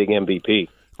defending MVP.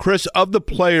 Chris, of the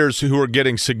players who are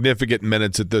getting significant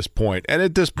minutes at this point, and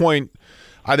at this point,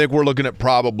 I think we're looking at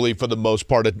probably, for the most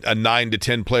part, a 9 to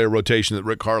 10 player rotation that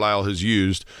Rick Carlisle has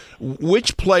used.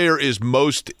 Which player is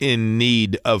most in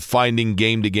need of finding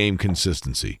game-to-game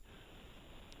consistency?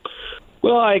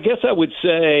 Well, I guess I would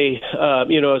say,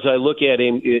 as I look at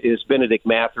him, is Benedict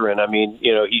Mathurin. I mean,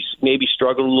 he's maybe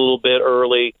struggled a little bit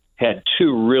early, had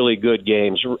 2 really good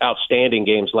games, outstanding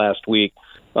games last week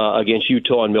against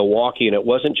Utah and Milwaukee, and it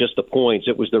wasn't just the points,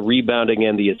 it was the rebounding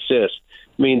and the assists.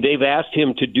 I mean, they've asked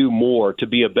him to do more, to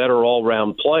be a better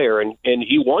all-round player, and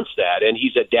he wants that, and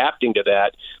he's adapting to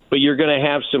that. But you're going to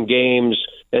have some games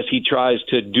as he tries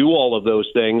to do all of those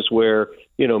things where,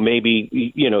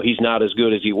 maybe, he's not as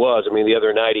good as he was. I mean, the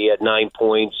other night he had 9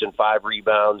 points and 5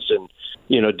 rebounds and,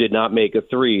 did not make a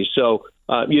 3. So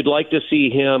you'd like to see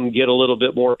him get a little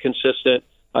bit more consistent.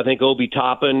 I think Obi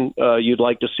Toppin, you'd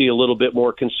like to see a little bit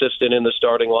more consistent in the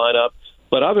starting lineup.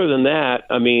 But other than that,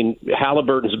 I mean,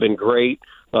 Halliburton's been great.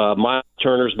 Miles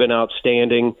Turner's been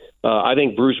outstanding. I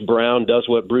think Bruce Brown does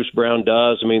what Bruce Brown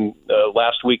does. I mean,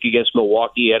 last week against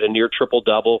Milwaukee, he had a near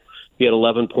triple-double. He had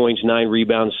 11 points, 9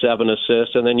 rebounds, 7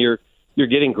 assists. And then you're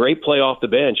getting great play off the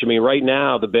bench. I mean, right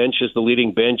now, the bench is the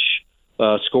leading bench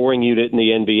scoring unit in the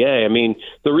NBA. I mean,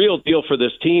 the real deal for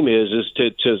this team is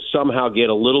to somehow get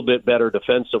a little bit better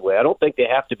defensively. I don't think they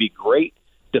have to be great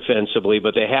defensively,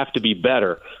 but they have to be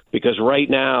better, because right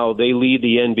now they lead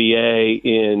the NBA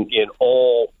in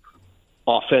all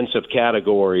offensive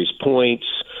categories: points,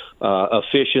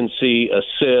 efficiency,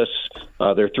 assists.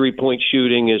 Their three-point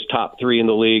shooting is top 3 in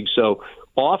the league. So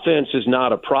offense is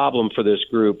not a problem for this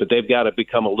group, but they've got to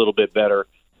become a little bit better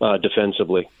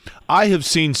defensively. I have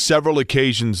seen several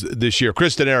occasions this year.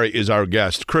 Chris Denari is our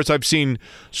guest. Chris, I've seen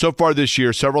so far this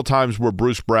year several times where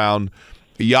Bruce Brown,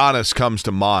 Giannis comes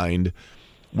to mind,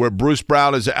 where Bruce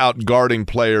Brown is out guarding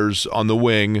players on the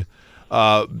wing,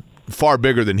 far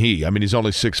bigger than he. I mean, he's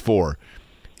only 6'4".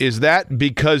 Is that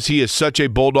because he is such a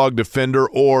bulldog defender,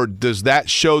 or does that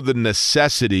show the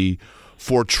necessity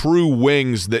for true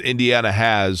wings that Indiana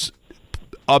has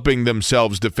upping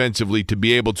themselves defensively to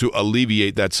be able to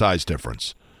alleviate that size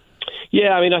difference? Yeah,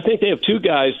 I mean, I think they have 2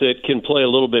 guys that can play a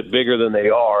little bit bigger than they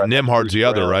are. Nembhard's the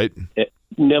other, right?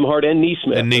 Nembhard and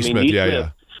Nesmith. And Nesmith,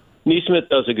 yeah. Nesmith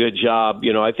does a good job.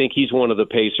 I think he's one of the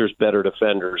Pacers' better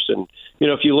defenders. And,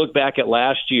 if you look back at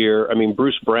last year, I mean,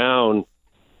 Bruce Brown,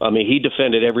 he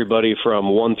defended everybody from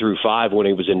 1 through 5 when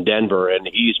he was in Denver, and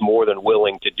he's more than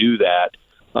willing to do that.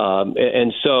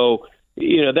 And so,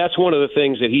 that's one of the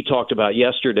things that he talked about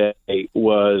yesterday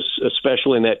was,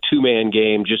 especially in that 2-man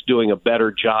game, just doing a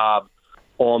better job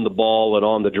on the ball and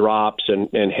on the drops and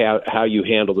how you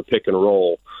handle the pick and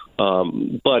roll.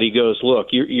 But he goes, look,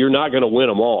 you're not going to win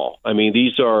them all. I mean,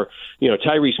 these are,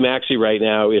 Tyrese Maxey right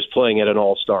now is playing at an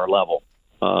all-star level.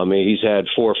 He's had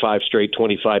 4 or 5 straight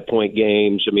 25-point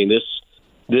games. I mean,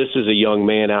 this is a young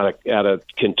man out of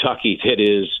Kentucky that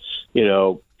is,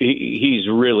 he's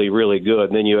really, really good.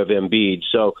 And then you have Embiid.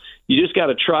 So you just got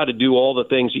to try to do all the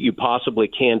things that you possibly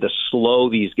can to slow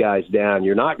these guys down.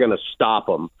 You're not going to stop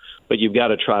them, but you've got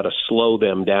to try to slow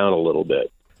them down a little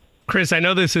bit. Chris, I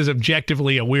know this is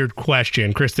objectively a weird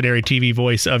question. Chris Denari, TV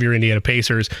voice of your Indiana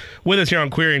Pacers, with us here on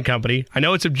Query and Company. I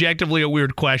know it's objectively a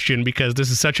weird question because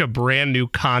this is such a brand new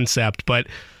concept, but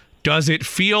does it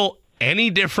feel any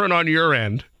different on your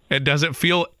end? And does it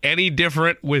feel any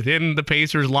different within the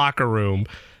Pacers locker room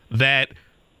that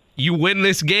you win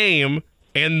this game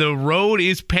and the road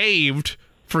is paved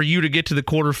for you to get to the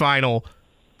quarterfinal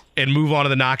and move on to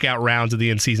the knockout rounds of the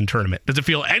in-season tournament? Does it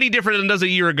feel any different than it does a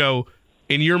year ago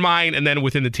in your mind and then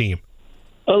within the team?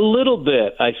 A little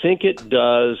bit. I think it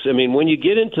does. I mean, when you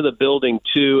get into the building,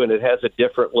 too, and it has a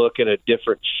different look and a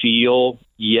different feel,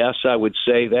 yes, I would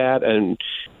say that. And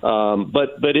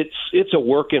but it's a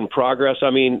work in progress.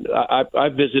 I mean,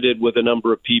 I've visited with a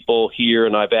number of people here,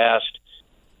 and I've asked,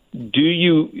 do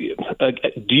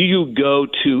you go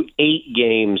to 8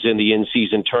 games in the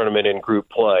in-season tournament in group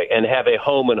play and have a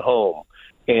home and home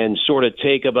and sort of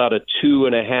take about a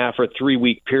 2.5 or 3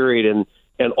 week period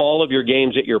and all of your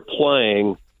games that you're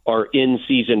playing are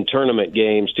in-season tournament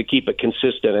games to keep it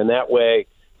consistent. And that way,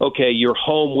 okay, you're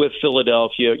home with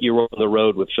Philadelphia, you're on the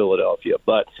road with Philadelphia.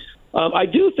 But I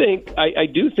do think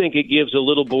it gives a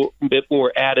little bit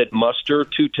more added muster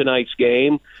to tonight's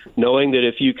game, knowing that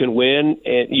if you can win,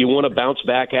 and you want to bounce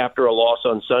back after a loss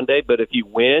on Sunday, but if you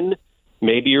win,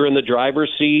 maybe you're in the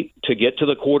driver's seat to get to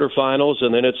the quarterfinals,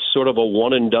 and then it's sort of a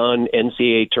one-and-done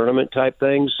NCAA tournament type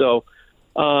thing. So,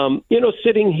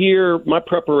 sitting here, my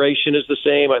preparation is the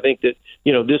same. I think that,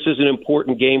 this is an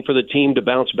important game for the team to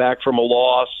bounce back from a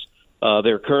loss.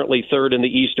 They're currently 3rd in the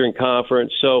Eastern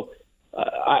Conference. So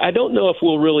I don't know if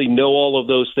we'll really know all of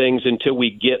those things until we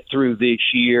get through this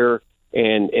year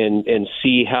and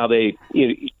see how they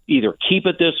either keep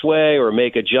it this way or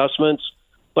make adjustments.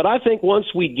 But I think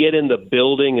once we get in the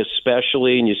building,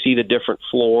 especially, and you see the different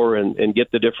floor and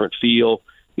get the different feel,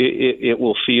 it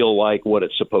will feel like what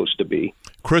it's supposed to be.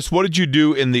 Chris, what did you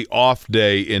do in the off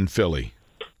day in Philly?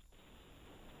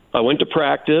 I went to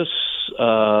practice.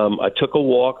 I took a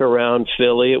walk around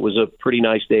Philly. It was a pretty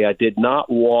nice day. I did not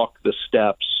walk the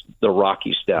steps, the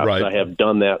Rocky steps. Right. I have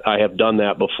done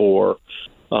that before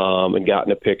and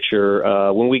gotten a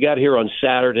picture. When we got here on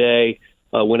Saturday,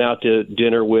 went out to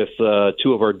dinner with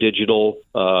two of our digital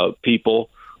people,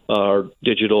 our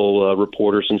digital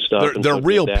reporters and stuff. They're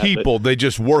real people. They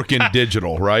just work in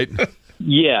digital, right?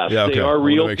 Yes, yeah, okay. They are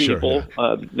real Sure, people.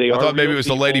 yeah. I thought maybe it was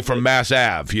the lady from Mass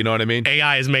Ave. You know what I mean?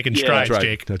 AI is making strides, That's right.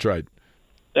 Jake. That's right.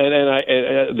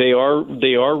 And they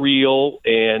are real,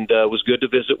 and it was good to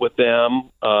visit with them.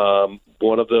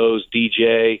 One of those,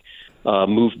 DJ,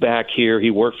 moved back here. He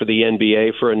worked for the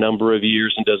NBA for a number of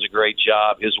years and does a great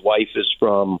job. His wife is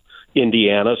from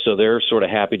Indiana, so they're sort of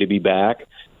happy to be back.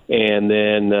 And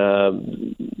then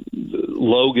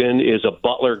Logan is a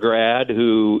Butler grad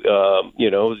who,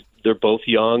 they're both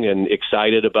young and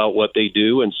excited about what they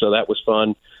do, and so that was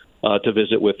fun to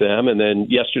visit with them. And then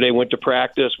yesterday went to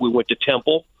practice. We went to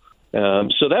Temple.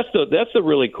 So that's the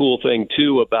really cool thing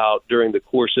too about during the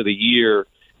course of the year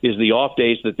is the off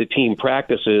days that the team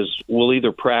practices. We'll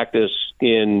either practice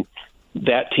in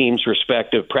that team's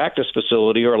respective practice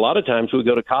facility, or a lot of times we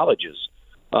go to colleges.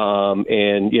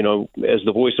 And as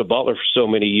the voice of Butler for so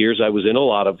many years, I was in a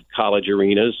lot of college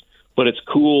arenas. But it's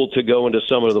cool to go into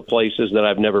some of the places that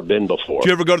I've never been before. Did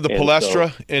you ever go to the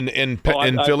Palestra in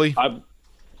Philly?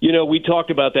 We talked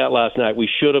about that last night. We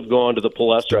should have gone to the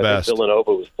Palestra. I think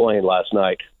Villanova was playing last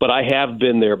night. But I have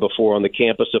been there before on the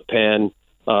campus of Penn.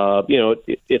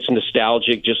 It's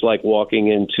nostalgic, just like walking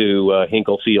into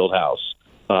Hinkle Fieldhouse,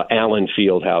 Allen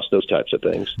Fieldhouse, those types of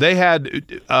things. They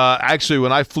had, actually,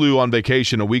 when I flew on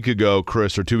vacation a week ago,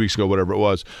 Chris, or 2 weeks ago, whatever it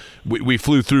was, we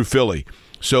flew through Philly.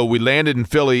 So we landed in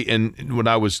Philly, and when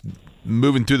I was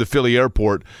moving through the Philly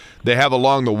airport, they have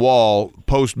along the wall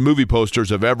movie posters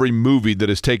of every movie that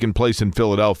has taken place in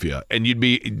Philadelphia. And you'd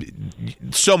be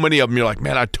so many of them, you're like,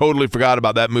 man, I totally forgot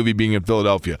about that movie being in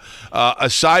Philadelphia.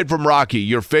 Aside from Rocky,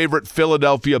 your favorite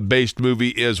Philadelphia-based movie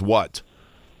is what?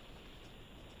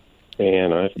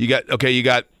 And you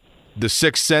got The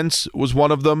Sixth Sense was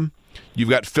one of them. You've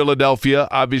got Philadelphia,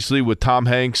 obviously, with Tom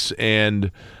Hanks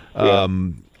and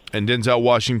Denzel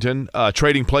Washington.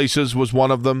 Trading Places was one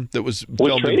of them that was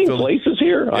filmed Trading Places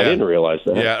here? Yeah. I didn't realize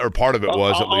that. Yeah, or part of it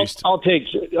was at least. I'll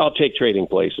take Trading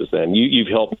Places then. You've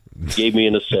helped, gave me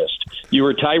an assist. You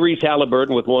were Tyrese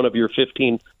Halliburton with one of your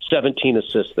 17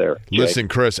 assists there, Jake. Listen,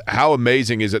 Chris, how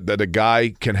amazing is it that a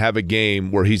guy can have a game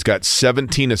where he's got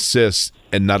 17 assists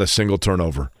and not a single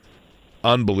turnover?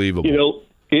 Unbelievable.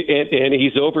 And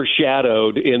he's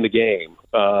overshadowed in the game.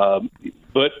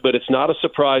 But it's not a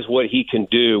surprise what he can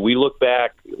do. We look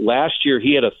back, last year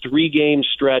he had a 3-game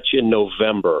stretch in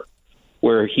November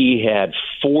where he had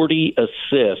 40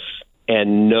 assists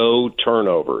and no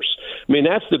turnovers. I mean,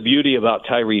 that's the beauty about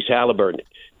Tyrese Halliburton.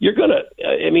 You're going to,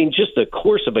 just the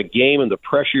course of a game and the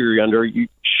pressure you're under,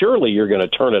 surely you're going to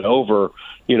turn it over,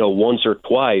 once or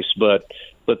twice. But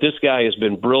this guy has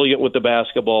been brilliant with the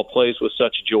basketball, plays with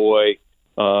such joy.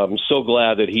 So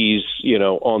glad that he's,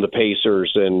 on the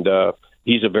Pacers, and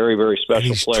he's a very, very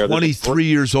special player. 23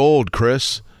 years old,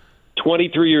 Chris.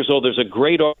 23 years old. There's a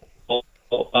great article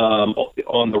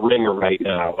on The Ringer right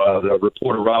now. The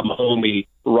reporter Rob Mahoney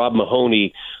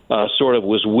sort of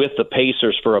was with the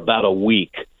Pacers for about a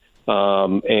week.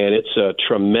 And it's a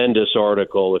tremendous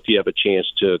article if you have a chance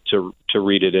to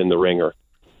read it in The Ringer.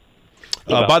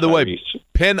 By the way,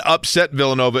 Penn upset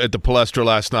Villanova at the Palestra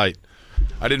last night.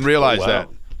 I didn't realize that.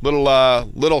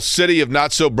 Little city of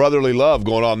not so brotherly love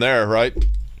going on there, right?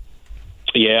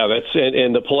 Yeah,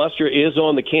 and the Palestra is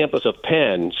on the campus of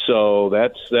Penn, so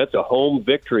that's a home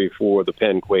victory for the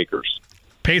Penn Quakers.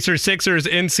 Pacers Sixers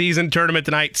in-season tournament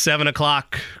tonight, 7:00.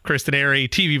 Chris Denari,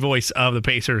 TV voice of the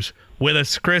Pacers, with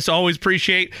us. Chris, always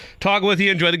appreciate talking with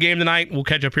you. Enjoy the game tonight. We'll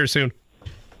catch up here soon.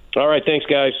 All right, thanks,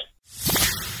 guys.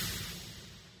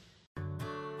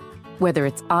 Whether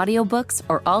it's audiobooks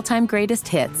or all-time greatest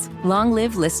hits, long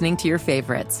live listening to your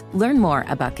favorites. Learn more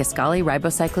about Kisqali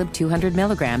Ribociclib 200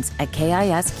 milligrams at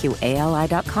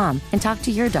KISQALI.com and talk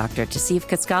to your doctor to see if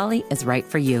Kisqali is right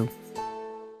for you.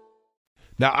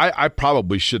 Now, I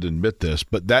probably should admit this,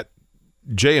 but that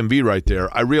JMV right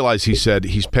there, I realize he said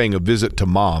he's paying a visit to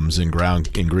moms in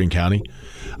Greene County.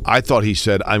 I thought he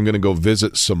said, I'm going to go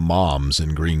visit some moms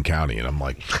in Greene County. And I'm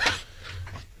like,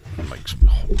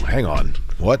 hang on,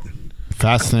 what?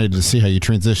 fascinated to see how you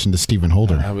transitioned to Stephen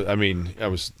Holder. I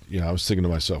was thinking to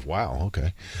myself, wow,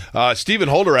 okay. Stephen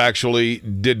Holder actually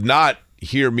did not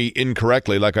hear me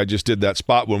incorrectly like I just did that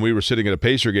spot when we were sitting at a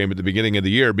Pacer game at the beginning of the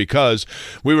year, because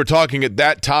we were talking at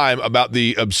that time about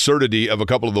the absurdity of a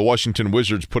couple of the Washington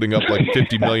Wizards putting up like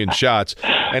 50 million shots.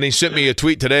 And he sent me a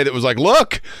tweet today that was like,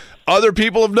 look, other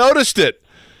people have noticed it.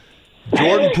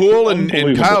 Jordan Poole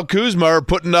and Kyle Kuzma are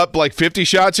putting up like 50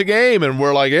 shots a game. And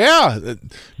we're like, yeah,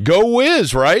 go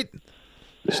Wiz, right?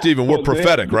 Stephen, we're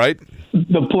prophetic, right?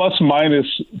 The plus-minus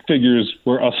figures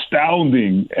were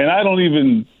astounding, and I don't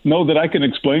even know that I can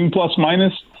explain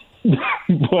plus-minus,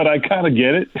 but I kind of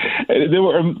get it.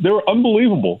 They were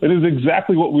unbelievable. It is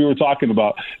exactly what we were talking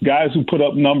about. Guys who put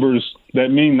up numbers that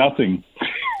mean nothing.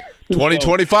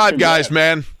 2025 guys,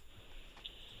 man.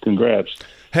 Congrats.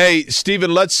 Hey,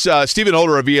 Stephen, Stephen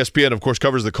Holder of ESPN, of course,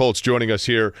 covers the Colts, joining us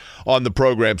here on the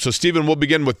program. So, Stephen, we'll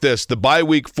begin with this. The bye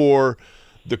week for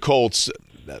the Colts,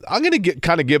 I'm going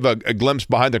to give a glimpse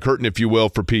behind the curtain, if you will,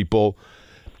 for people.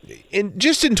 And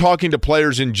just in talking to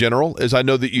players in general, as I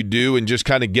know that you do, and just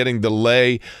kind of getting the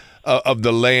lay of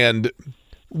the land,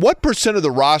 what percent of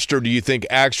the roster do you think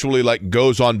actually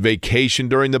goes on vacation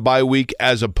during the bye week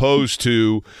as opposed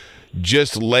to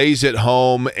just lays at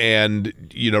home and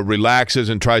relaxes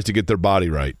and tries to get their body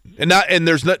right? And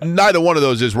there's neither one of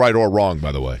those is right or wrong,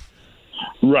 by the way.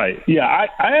 Right. Yeah,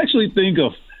 I actually think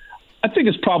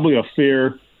it's probably a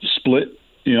fair split,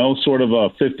 sort of a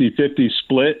 50-50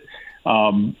 split.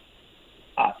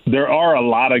 There are a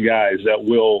lot of guys that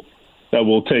will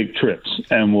take trips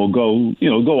and will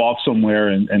go off somewhere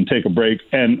and take a break.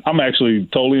 And I'm actually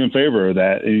totally in favor of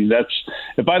that.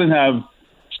 If I didn't have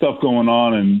stuff going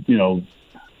on and,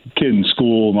 kid in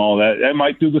school and all that, I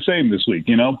might do the same this week,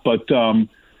 but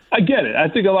I get it. I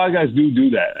think a lot of guys do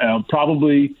that.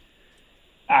 Probably,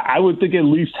 I would think at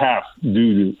least half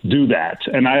do that.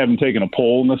 And I haven't taken a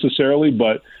poll necessarily,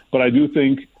 but I do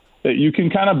think that you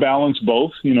can kind of balance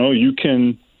both. You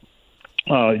can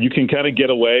kind of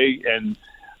get away and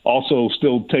also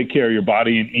still take care of your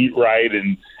body and eat right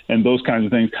and those kinds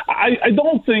of things. I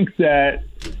don't think that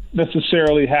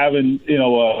necessarily having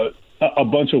a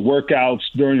bunch of workouts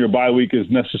during your bye week is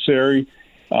necessary.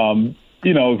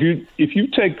 If you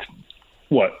take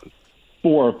 4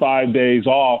 or 5 days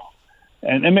off,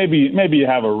 and maybe you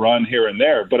have a run here and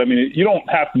there, but you don't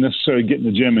have to necessarily get in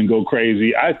the gym and go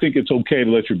crazy. I think it's okay to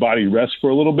let your body rest for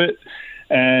a little bit.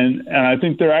 And I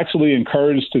think they're actually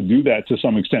encouraged to do that to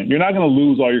some extent. You're not going to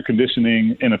lose all your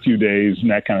conditioning in a few days and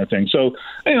that kind of thing. So,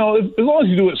 as long as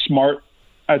you do it smart,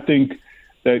 I think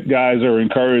that guys are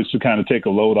encouraged to kind of take a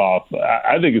load off.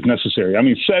 I think it's necessary.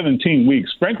 17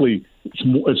 weeks, frankly,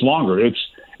 it's longer.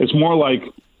 It's more like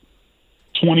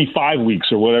 25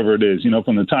 weeks or whatever it is,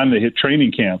 from the time they hit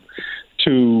training camp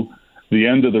to the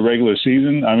end of the regular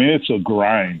season. It's a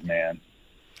grind, man.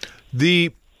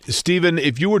 Stephen,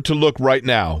 if you were to look right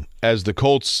now, as the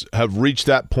Colts have reached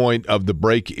that point of the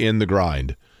break in the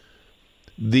grind,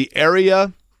 the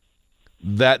area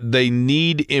that they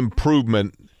need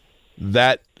improvement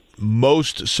that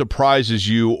most surprises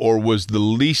you or was the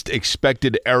least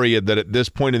expected area that at this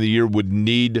point in the year would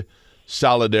need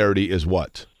solidarity is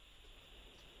what?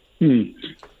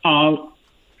 I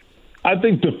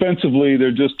think defensively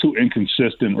they're just too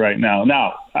inconsistent right now.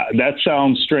 Now, that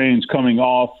sounds strange coming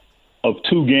off of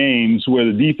 2 games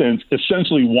where the defense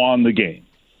essentially won the game.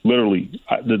 Literally,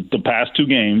 the past 2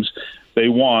 games, they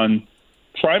won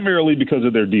primarily because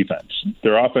of their defense.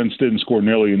 Their offense didn't score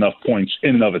nearly enough points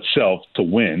in and of itself to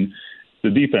win. The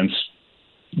defense,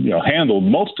 handled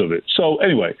most of it. So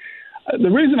anyway, the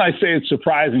reason I say it's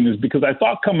surprising is because I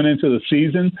thought coming into the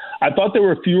season, I thought there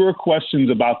were fewer questions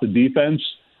about the defense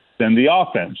than the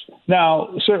offense. Now,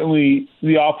 certainly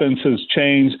the offense has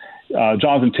changed.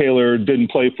 Jonathan Taylor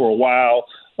didn't play for a while.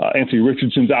 Anthony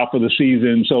Richardson's out for the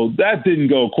season. So that didn't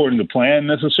go according to plan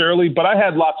necessarily, but I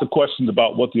had lots of questions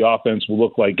about what the offense will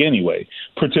look like anyway,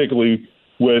 particularly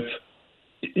with,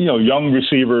 young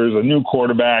receivers, a new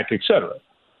quarterback, et cetera.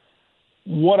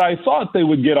 What I thought they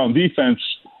would get on defense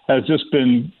has just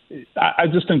been, I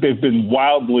just think they've been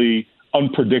wildly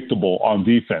unpredictable on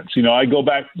defense. I go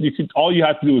back, all you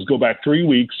have to do is go back 3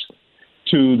 weeks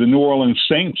to the New Orleans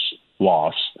Saints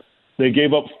loss. They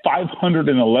gave up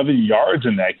 511 yards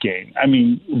in that game.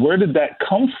 Where did that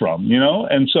come from,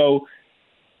 And so,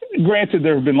 granted,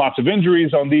 there have been lots of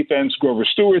injuries on defense. Grover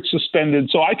Stewart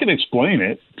suspended, so I can explain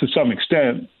it to some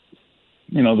extent.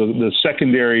 The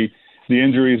secondary, the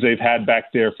injuries they've had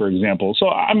back there, for example. So,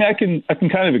 I can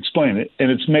kind of explain it, and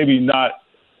it's maybe not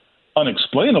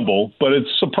unexplainable, but it's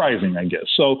surprising, I guess.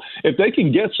 So, if they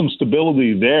can get some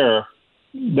stability there,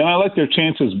 then I like their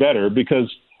chances better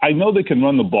because I know they can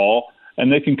run the ball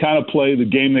and they can kind of play the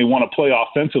game they want to play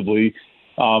offensively.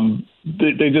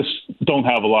 They just don't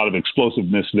have a lot of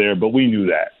explosiveness there, but we knew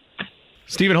that.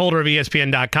 Stephen Holder of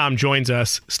ESPN.com joins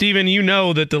us. Stephen, you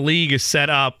know that the league is set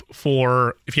up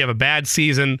for, if you have a bad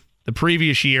season the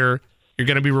previous year, you're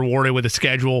going to be rewarded with a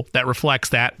schedule that reflects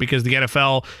that, because the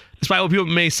NFL, despite what people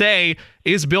may say,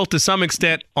 is built to some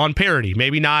extent on parity.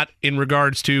 Maybe not in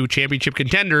regards to championship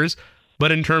contenders,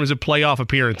 but in terms of playoff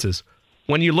appearances.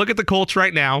 When you look at the Colts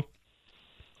right now,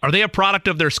 are they a product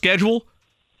of their schedule,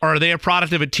 or are they a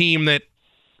product of a team that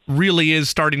really is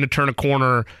starting to turn a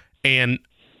corner and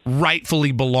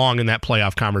rightfully belong in that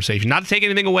playoff conversation? Not to take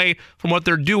anything away from what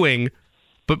they're doing,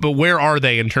 but where are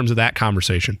they in terms of that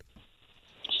conversation?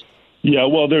 Yeah,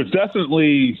 well, there's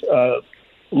definitely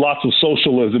lots of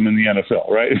socialism in the NFL,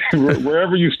 right?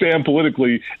 Wherever you stand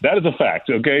politically, that is a fact,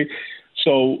 okay?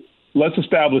 So let's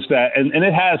establish that, and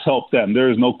it has helped them. There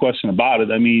is no question about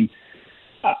it. I mean,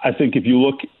 I think if you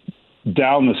look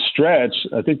down the stretch,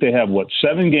 I think they have,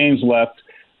 7 games left.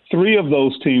 3 of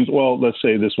those teams, well, let's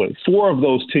say it this way, 4 of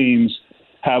those teams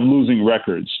have losing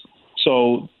records.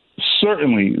 So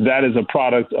certainly that is a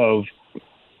product of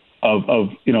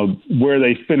where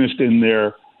they finished in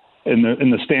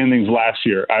the standings last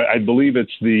year. I believe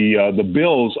it's the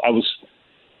Bills. I was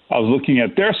looking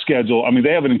at their schedule. I mean,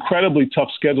 they have an incredibly tough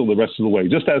schedule the rest of the way,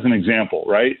 just as an example,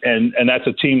 right? And that's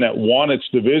a team that won its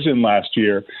division last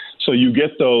year. So you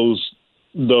get those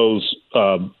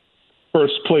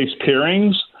first place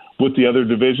pairings with the other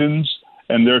divisions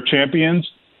and their champions.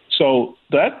 So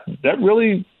that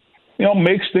really,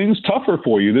 makes things tougher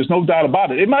for you. There's no doubt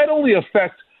about it. It might only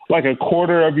affect like a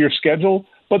quarter of your schedule,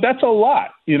 but that's a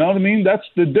lot. You know what I mean? That's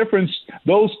the difference.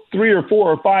 Those 3 or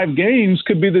 4 or 5 games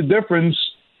could be the difference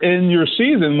in your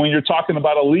season when you're talking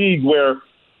about a league where,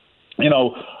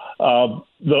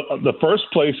 the first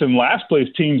place and last place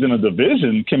teams in a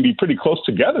division can be pretty close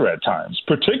together at times,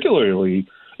 particularly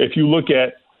if you look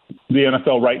at the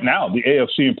NFL right now, the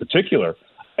AFC in particular.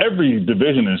 Every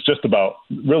division is just about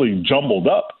really jumbled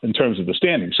up in terms of the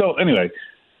standings. So anyway,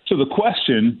 to the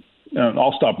question, and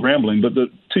I'll stop rambling, but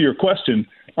to your question,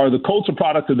 are the Colts a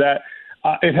product of that?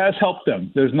 It has helped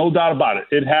them. There's no doubt about it.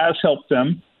 It has helped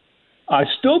them. I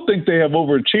still think they have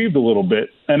overachieved a little bit,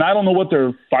 and I don't know what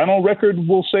their final record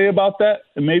will say about that,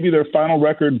 and maybe their final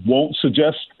record won't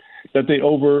suggest that they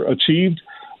overachieved.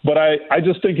 But I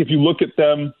just think if you look at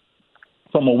them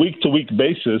from a week-to-week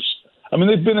basis, I mean,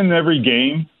 they've been in every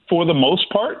game for the most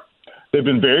part. They've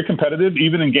been very competitive,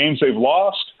 even in games they've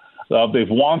lost. They've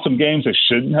won some games they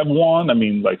shouldn't have won. I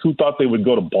mean, like, who thought they would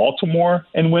go to Baltimore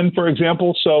and win, for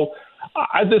example? So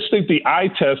I just think the eye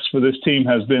test for this team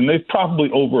has been they've probably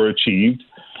overachieved,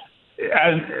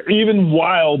 and even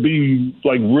while being,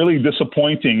 like, really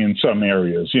disappointing in some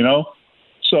areas,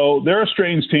 So they're a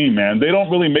strange team, man. They don't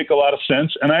really make a lot of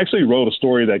sense. And I actually wrote a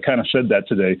story that kind of said that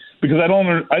today, because I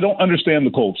don't understand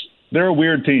the Colts. They're a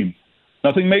weird team.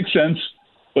 Nothing makes sense,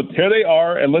 but here they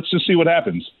are, and let's just see what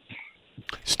happens.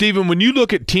 Stephen, when you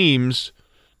look at teams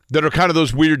that are kind of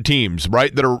those weird teams,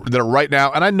 right, that are right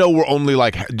now, and I know we're only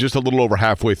like just a little over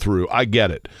halfway through. I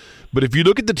get it. But if you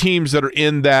look at the teams that are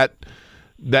in that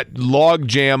log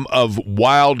jam of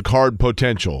wild card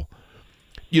potential,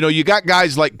 you got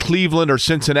guys like Cleveland or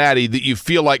Cincinnati that you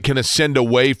feel like can ascend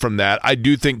away from that. I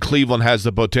do think Cleveland has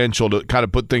the potential to kind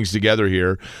of put things together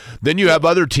here. Then you have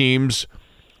other teams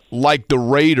like the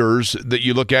Raiders that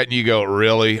you look at and you go,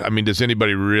 really? I mean, does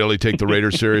anybody really take the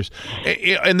Raiders serious?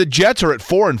 And the Jets are at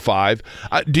 4-5.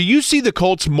 Do you see the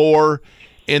Colts more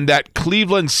in that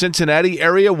Cleveland-Cincinnati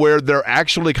area where they're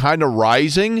actually kind of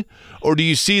rising, or do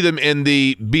you see them in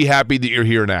the be happy that you're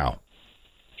here now?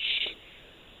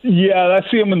 Yeah, I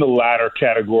see them in the latter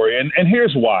category, and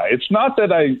here's why. It's not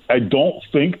that I don't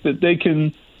think that they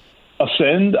can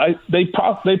ascend. They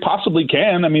possibly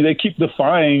can. I mean, they keep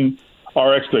defying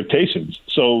our expectations.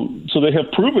 So they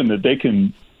have proven that they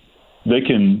can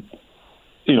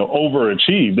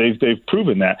overachieve. They've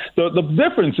proven that. The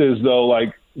difference is, though,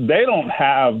 like, they don't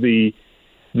have the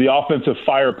offensive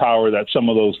firepower that some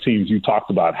of those teams you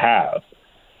talked about have,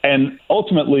 and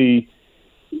ultimately,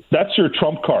 that's your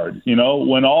trump card,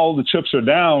 when all the chips are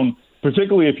down,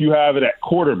 particularly if you have it at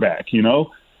quarterback,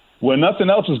 when nothing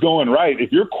else is going right.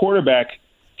 If your quarterback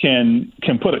can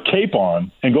put a cape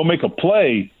on and go make a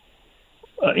play,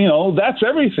 that's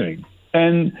everything.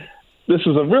 And this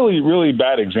is a really, really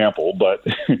bad example, but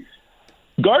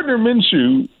Gardner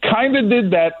Minshew kind of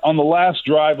did that on the last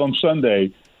drive on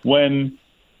Sunday when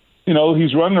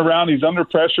he's running around, he's under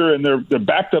pressure, and they're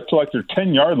backed up to like their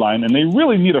 10-yard line, and they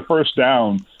really need a first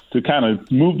down to kind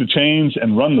of move the chains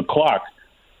and run the clock.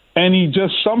 And he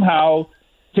just somehow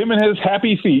him and his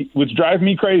happy feet, which drive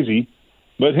me crazy,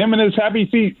 but him and his happy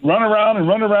feet run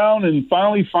around and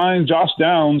finally find Josh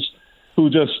Downs, who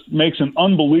just makes an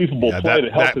unbelievable play to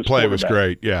help his That play was quarterback.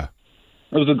 great, yeah.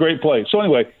 It was a great play. So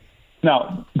anyway,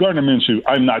 now Gardner Minshew,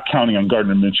 I'm not counting on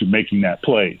Gardner Minshew making that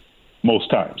play most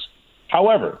times.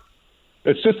 However,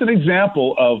 it's just an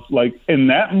example of, like, in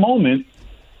that moment,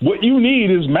 what you need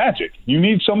is magic. You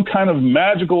need some kind of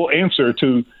magical answer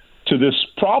to this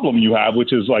problem you have,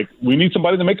 which is, like, we need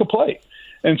somebody to make a play.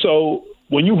 And so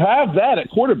when you have that at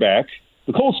quarterback,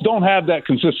 the Colts don't have that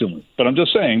consistently. But I'm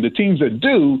just saying, the teams that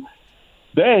do,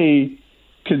 they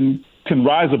can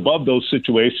rise above those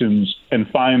situations and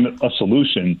find a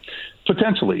solution,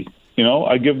 potentially. You know,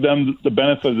 I give them the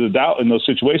benefit of the doubt in those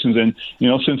situations. And, you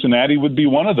know, Cincinnati would be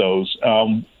one of those.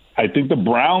 I think the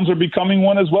Browns are becoming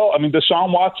one as well. I mean,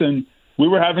 Deshaun Watson, we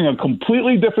were having a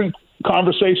completely different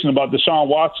conversation about Deshaun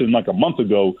Watson like a month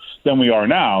ago than we are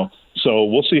now. So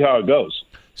we'll see how it goes.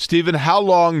 Stephen, how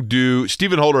long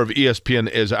Stephen Holder of ESPN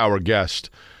is our guest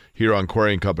here on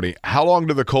Query and Company. How long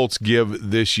do the Colts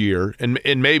give this year? And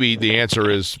maybe the answer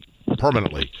is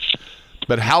permanently.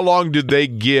 But how long did they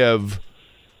give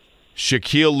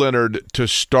Shaquille Leonard to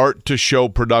start to show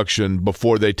production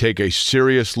before they take a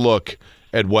serious look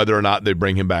at whether or not they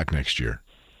bring him back next year?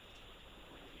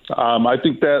 I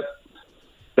think that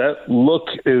look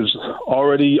is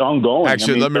already ongoing.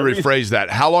 Actually, let me rephrase that.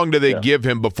 How long do they give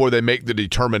him before they make the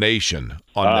determination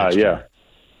on next year?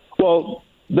 Well,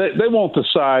 they won't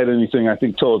decide anything, I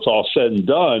think, till it's all said and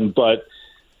done. But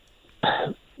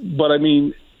I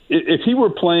mean, if he were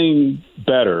playing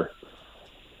better,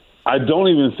 I don't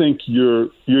even think you're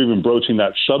even broaching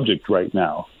that subject right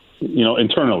now. You know,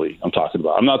 internally, I'm talking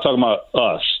about. I'm not talking about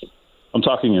us. I'm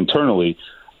talking internally.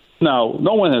 Now,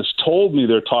 no one has told me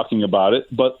they're talking about it,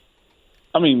 but,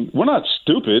 I mean, we're not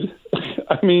stupid.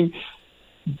 I mean,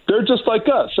 they're just like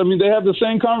us. I mean, they have the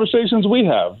same conversations we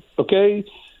have, okay?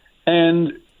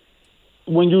 And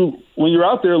when you're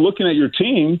out there looking at your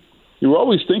team, you're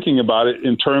always thinking about it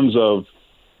in terms of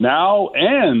now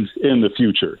and in the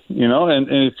future, you know? And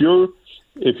if you're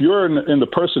in the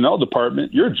personnel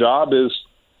department, your job is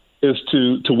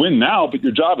to win now, but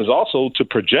your job is also to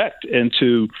project and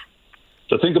to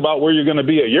think about where you're going to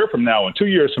be a year from now and 2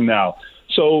 years from now.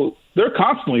 So they're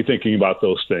constantly thinking about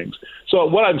those things. So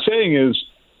what I'm saying is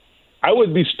I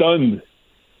would be stunned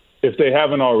if they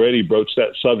haven't already broached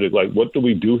that subject. Like, what do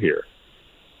we do here?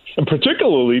 And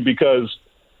particularly because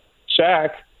Shaq,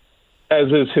 as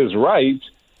is his right,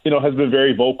 you know, has been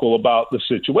very vocal about the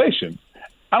situation.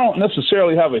 I don't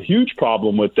necessarily have a huge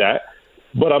problem with that,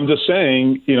 but I'm just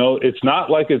saying, you know, it's not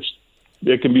like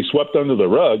it can be swept under the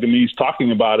rug. I mean, he's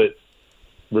talking about it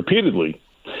repeatedly.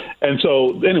 And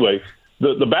so, anyway,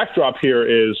 the backdrop here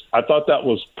is I thought that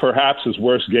was perhaps his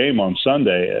worst game on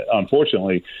Sunday,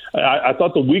 unfortunately. I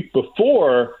thought the week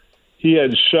before he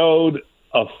had showed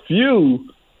a few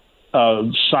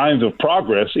signs of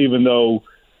progress, even though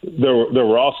there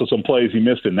were also some plays he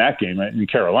missed in that game in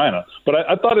Carolina. But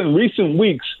I thought in recent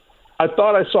weeks, I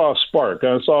thought I saw a spark.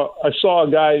 I saw a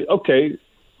guy, okay,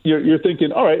 you're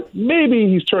thinking, all right, maybe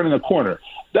he's turning a corner.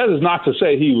 That is not to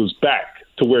say he was back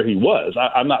to where he was.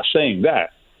 I'm not saying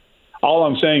that. All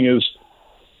I'm saying is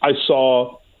I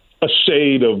saw a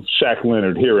shade of Shaq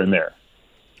Leonard here and there.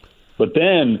 But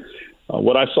then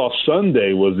what I saw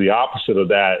Sunday was the opposite of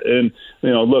that. And,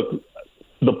 you know, look,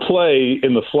 the play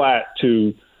in the flat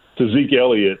to Zeke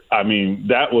Elliott, I mean,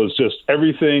 that was just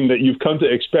everything that you've come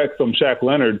to expect from Shaq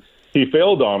Leonard. He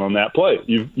failed on that play.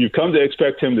 You've come to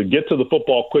expect him to get to the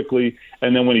football quickly,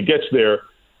 and then when he gets there,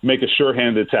 make a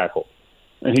sure-handed tackle.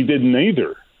 And he did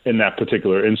neither in that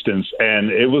particular instance, and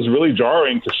it was really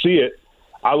jarring to see it.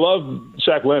 I love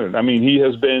Shaq Leonard. I mean, he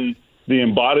has been the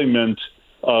embodiment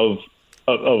of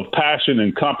passion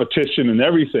and competition and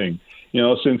everything, you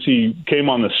know, since he came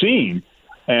on the scene.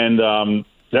 And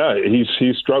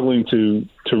he's struggling to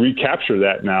recapture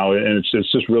that now, and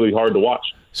it's just really hard to watch.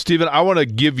 Stephen, I want to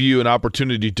give you an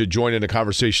opportunity to join in a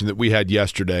conversation that we had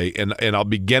yesterday, and I'll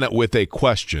begin it with a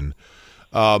question.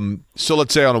 So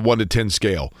let's say on a 1 to 10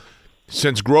 scale,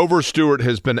 since Grover Stewart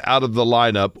has been out of the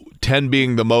lineup, 10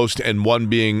 being the most and 1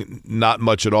 being not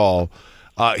much at all,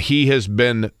 he has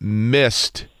been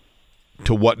missed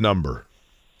to what number?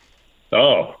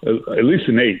 Oh, at least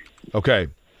an 8. Okay,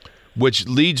 which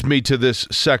leads me to this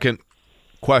second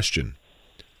question.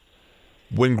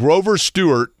 When Grover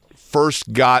Stewart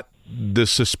first got the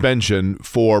suspension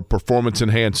for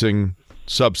performance-enhancing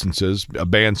substances, a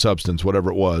banned substance,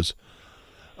 whatever it was,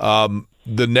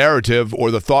 the narrative or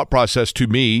the thought process to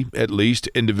me, at least,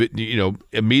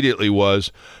 immediately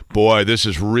was, boy, this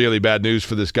is really bad news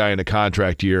for this guy in a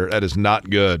contract year. That is not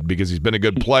good because he's been a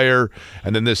good player,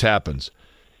 and then this happens.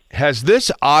 Has this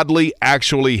oddly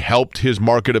actually helped his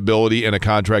marketability in a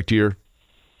contract year?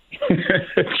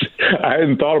 I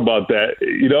hadn't thought about that.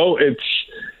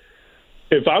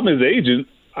 If I'm his agent,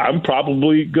 I'm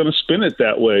probably going to spin it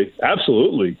that way.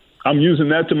 Absolutely. I'm using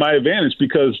that to my advantage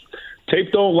because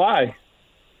tape don't lie.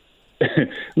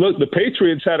 Look, the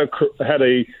Patriots had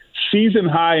a season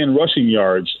high in rushing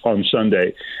yards on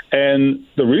Sunday, and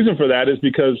the reason for that is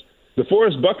because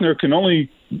DeForest Buckner can only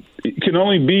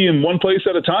be in one place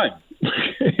at a time.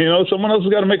 Someone else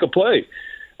has got to make a play,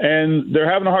 and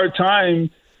they're having a hard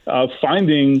time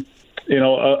finding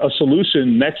a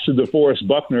solution next to DeForest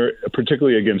Buckner,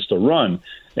 particularly against the run.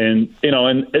 And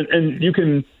you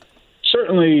can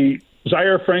certainly.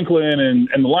 Zaire Franklin and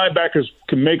the linebackers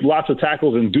can make lots of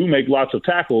tackles and do make lots of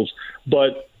tackles,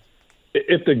 but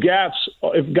if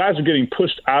guys are getting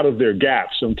pushed out of their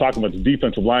gaps, I'm talking about the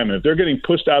defensive linemen, if they're getting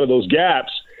pushed out of those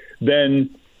gaps, then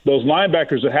those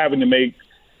linebackers are having to make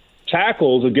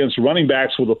tackles against running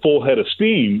backs with a full head of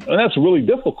steam, and that's really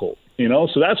difficult,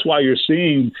 So that's why you're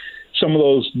seeing some of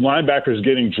those linebackers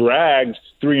getting dragged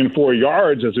 3 and 4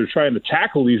 yards as they're trying to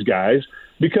tackle these guys,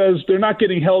 because they're not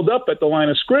getting held up at the line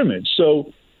of scrimmage.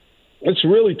 So it's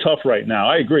really tough right now.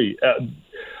 I agree.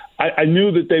 I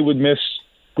knew that they would miss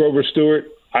Grover Stewart.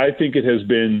 I think his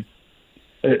void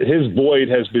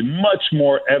has been much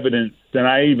more evident than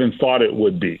I even thought it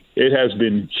would be. It has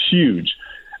been huge.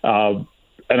 And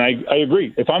I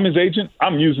agree. If I'm his agent,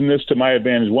 I'm using this to my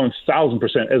advantage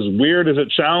 1,000%. As weird as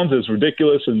it sounds, as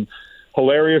ridiculous and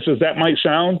hilarious as that might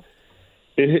sound,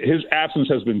 his absence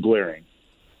has been glaring.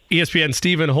 ESPN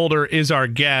Stephen Holder is our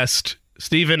guest.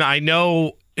 Stephen, I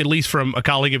know, at least from a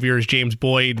colleague of yours, James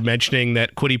Boyd, mentioning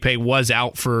that Kwity Paye was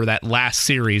out for that last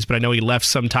series, but I know he left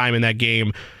some time in that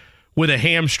game with a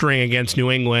hamstring against New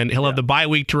England. He'll have the bye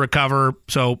week to recover,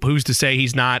 so who's to say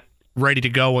he's not ready to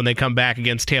go when they come back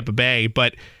against Tampa Bay.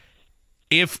 But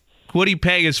if Kwity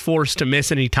Paye is forced to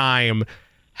miss any time,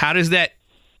 how does that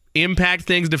impact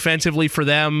things defensively for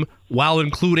them, while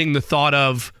including the thought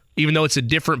of, even though it's a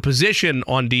different position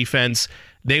on defense,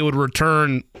 they would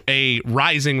return a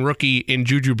rising rookie in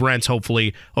Juju Brents,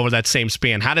 hopefully, over that same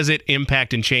span? How does it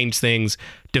impact and change things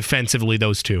defensively,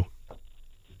 those two?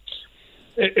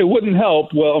 It wouldn't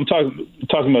help. Well, I'm talking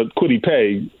about Kwity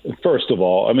Paye, first of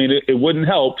all. I mean, it wouldn't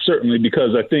help, certainly,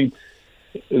 because I think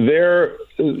their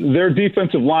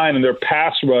defensive line and their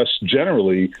pass rush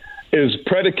generally is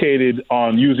predicated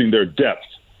on using their depth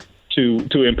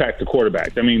to impact the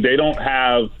quarterback. I mean, they don't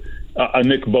have a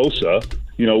Nick Bosa,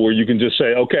 where you can just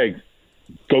say, okay,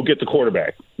 go get the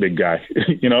quarterback, big guy.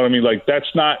 You know what I mean? Like,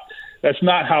 that's not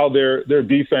how their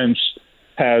defense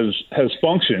has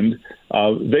functioned.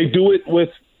 They do it with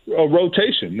a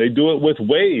rotation. They do it with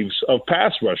waves of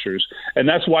pass rushers, and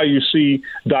that's why you see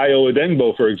Dayo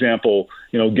Odeyingbo, for example,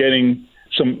 getting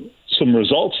some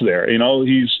results there.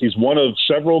 He's one of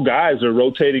several guys that are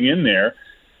rotating in there,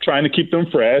 trying to keep them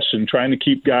fresh and trying to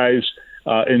keep guys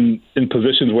in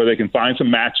positions where they can find some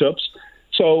matchups.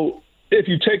 So if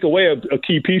you take away a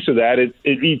key piece of that, it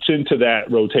eats into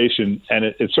that rotation, and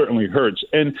it certainly hurts.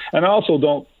 And I also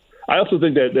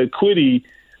think that Kwity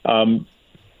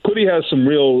has some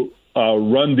real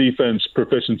run defense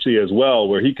proficiency as well,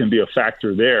 where he can be a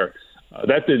factor there.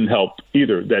 That didn't help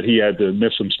either, that he had to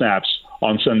miss some snaps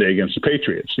on Sunday against the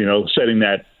Patriots, setting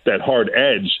that hard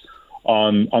edge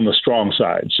on the strong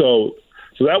side. So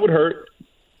that would hurt.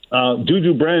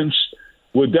 Juju Brents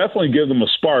would definitely give them a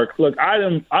spark. Look,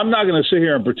 I'm not going to sit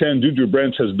here and pretend Juju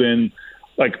Brents has been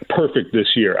like perfect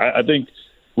this year. I think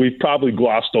we've probably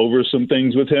glossed over some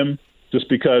things with him just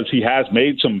because he has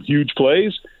made some huge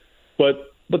plays,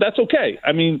 but that's okay.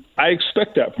 I mean, I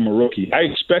expect that from a rookie. I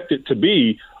expect it to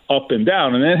be up and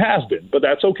down, and it has been, but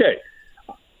that's okay.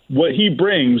 What he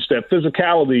brings, that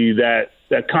physicality,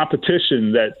 that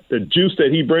competition, the juice that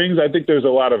he brings, I think there's a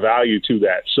lot of value to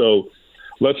that. So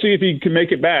let's see if he can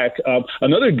make it back.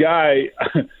 Another guy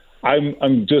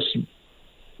I'm just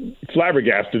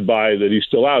flabbergasted by that he's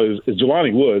still out is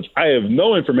Jelani Woods. I have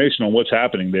no information on what's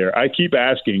happening there. I keep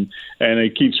asking, and they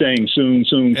keep saying soon.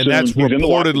 And that's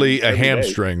reportedly a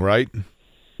hamstring, right?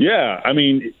 Yeah, I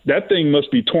mean, that thing must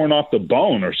be torn off the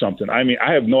bone or something. I mean,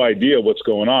 I have no idea what's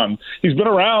going on. He's been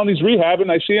around. He's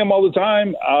rehabbing. I see him all the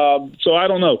time. So I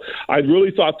don't know. I really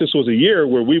thought this was a year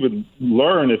where we would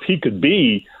learn if he could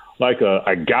be like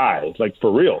a guy, like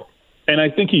for real. And I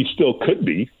think he still could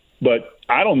be, but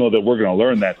I don't know that we're going to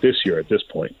learn that this year at this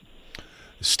point.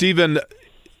 Stephen,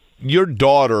 your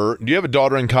daughter, do you have a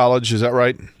daughter in college? Is that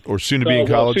right? Or soon to be in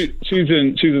college? She's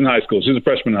in high school. She's a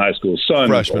freshman in high school.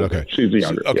 Freshman, okay. She's the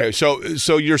younger. Okay, yeah.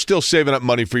 so you're still saving up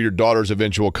money for your daughter's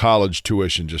eventual college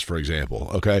tuition, just for example,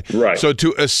 okay? Right. So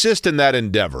to assist in that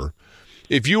endeavor,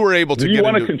 if you were able to do you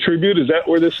want to contribute? Is that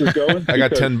where this is going? I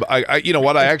got 10. You know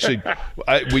what? I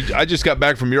just got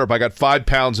back from Europe. I got 5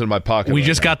 pounds in my pocket. We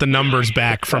just got the numbers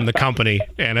back from the company,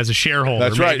 and as a shareholder,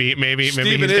 that's right. Maybe he's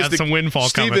got some windfall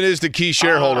coming. Steven is the key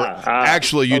shareholder.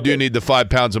 Actually, you do need the 5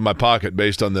 pounds in my pocket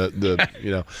based on the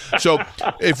you know. So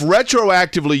if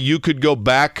retroactively you could go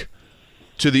back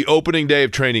to the opening day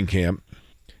of training camp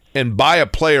and buy a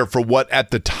player for what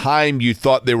at the time you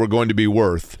thought they were going to be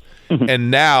worth.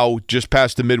 And now, just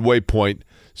past the midway point,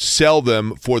 sell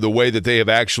them for the way that they have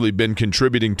actually been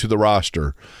contributing to the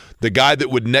roster. The guy that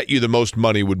would net you the most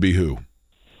money would be who?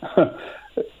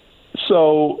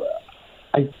 So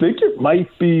I think it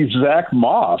might be Zach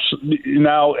Moss.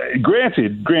 Now,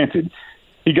 granted,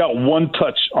 he got one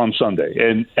touch on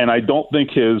Sunday, and I don't think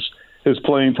his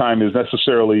playing time is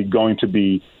necessarily going to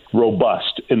be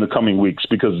robust in the coming weeks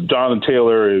because Jonathan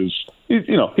Taylor is,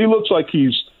 he looks like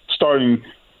he's starting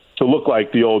to look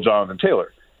like the old Jonathan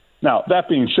Taylor. Now, that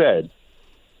being said,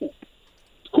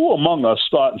 who among us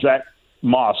thought Zach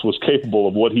Moss was capable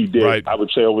of what he did, right, I would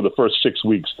say, over the first 6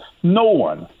 weeks? No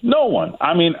one.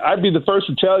 I mean, I'd be the first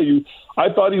to tell you,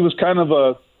 I thought he was kind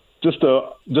of just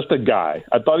a guy.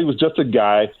 I thought he was just a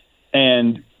guy,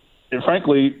 and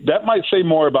frankly, that might say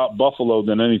more about Buffalo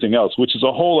than anything else, which is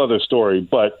a whole other story,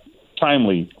 but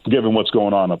timely given what's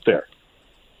going on up there.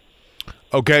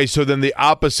 Okay, so then the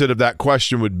opposite of that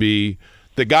question would be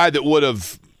the guy that would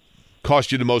have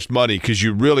cost you the most money because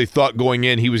you really thought going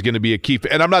in he was going to be a key.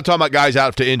 And I'm not talking about guys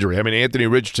out to injury. I mean, Anthony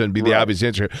Richardson would be the obvious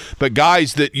answer. But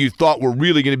guys that you thought were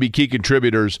really going to be key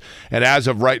contributors, and as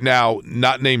of right now,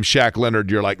 not named Shaq Leonard,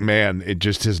 you're like, man, it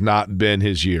just has not been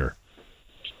his year.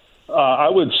 I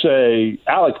would say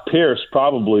Alec Pierce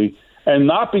probably, and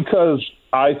not because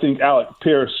I think Alec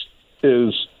Pierce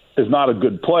is not a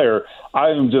good player. I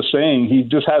am just saying he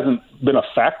just hasn't been a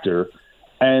factor,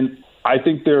 and I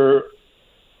think there's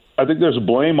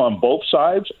blame on both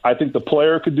sides. I think the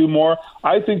player could do more.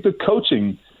 I think the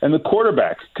coaching and the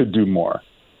quarterback could do more.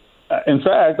 In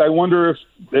fact, I wonder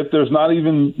if there's not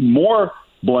even more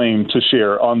blame to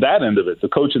share on that end of it, the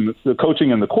coaching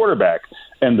and the quarterback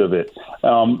end of it.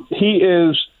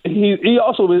 He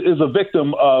also is a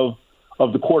victim of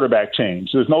the quarterback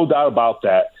change. There's no doubt about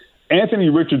that. Anthony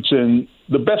Richardson,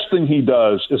 the best thing he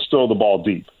does is throw the ball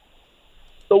deep.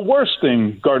 The worst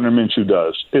thing Gardner Minshew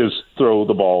does is throw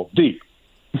the ball deep.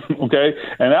 Okay?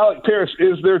 And Alec Pierce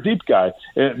is their deep guy.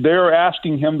 They're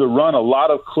asking him to run a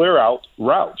lot of clear-out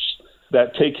routes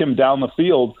that take him down the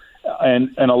field.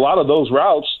 And a lot of those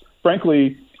routes,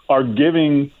 frankly, are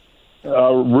giving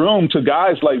room to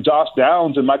guys like Josh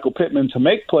Downs and Michael Pittman to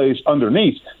make plays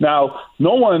underneath. Now,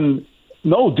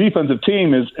 no defensive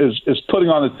team is putting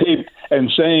on the tape and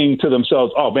saying to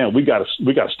themselves, "Oh man, we got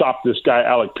to stop this guy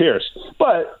Alec Pierce."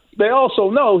 But they also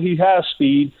know he has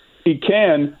speed. He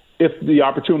can, if the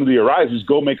opportunity arises,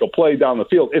 go make a play down the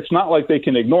field. It's not like they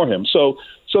can ignore him. So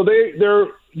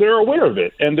they're aware of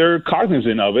it and they're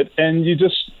cognizant of it, and you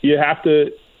have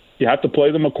to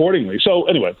play them accordingly. So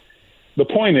anyway, the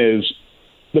point is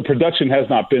the production has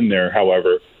not been there,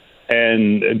 however,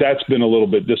 and that's been a little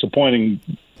bit disappointing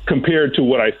compared to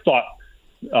what I thought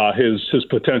his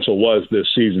potential was this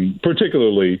season,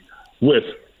 particularly with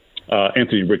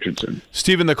Anthony Richardson.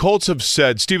 Stephen, the Colts have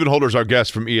said, Stephen Holder's our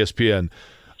guest from ESPN.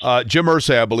 Jim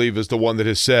Irsay, I believe, is the one that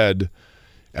has said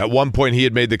at one point he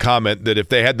had made the comment that if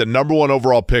they had the number one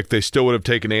overall pick, they still would have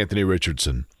taken Anthony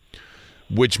Richardson,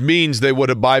 which means they would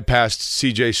have bypassed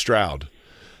C.J. Stroud.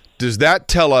 Does that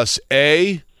tell us,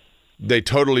 A, they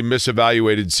totally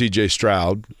misevaluated C.J.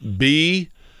 Stroud, B,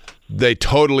 they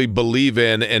totally believe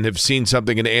in and have seen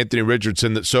something in Anthony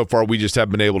Richardson that so far we just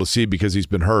haven't been able to see because he's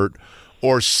been hurt,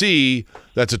 or C,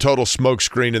 that's a total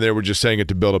smokescreen and they were just saying it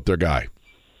to build up their guy?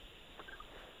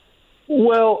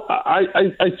 Well,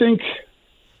 I think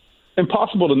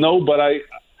impossible to know, but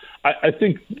I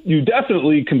think you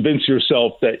definitely convince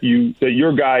yourself that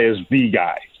your guy is the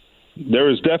guy. There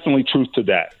is definitely truth to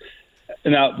that.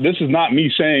 Now, this is not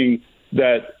me saying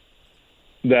that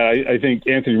I think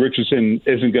Anthony Richardson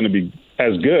isn't going to be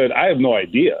as good. I have no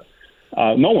idea.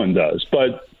 No one does.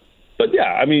 But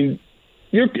yeah, I mean,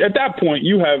 you're at that point.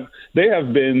 They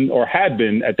have been or had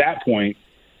been at that point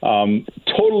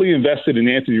totally invested in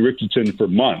Anthony Richardson for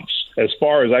months, as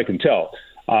far as I can tell.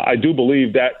 I do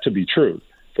believe that to be true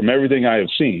from everything I have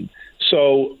seen.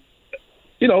 So,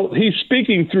 he's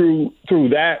speaking through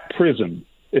that prism,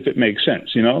 if it makes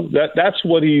sense. That's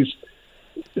what he's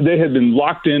they had been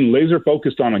locked in, laser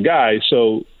focused on a guy.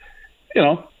 So,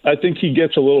 I think he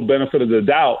gets a little benefit of the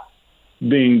doubt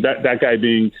being that guy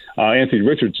being Anthony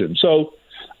Richardson. So,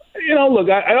 look,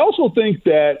 I also think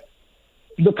that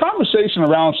the conversation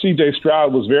around C.J.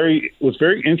 Stroud was very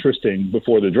interesting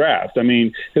before the draft. I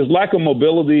mean, his lack of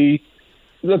mobility.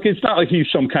 Look, it's not like he's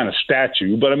some kind of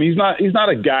statue, but I mean, he's not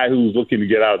a guy who's looking to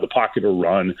get out of the pocket or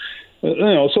run.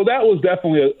 So that was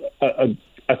definitely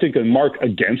I think a mark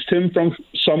against him from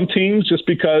some teams, just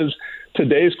because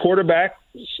today's quarterbacks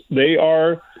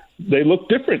they look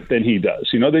different than he does.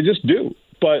 They just do.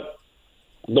 But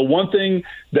the one thing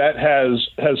that has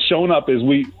shown up is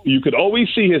you could always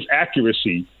see his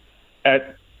accuracy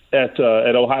at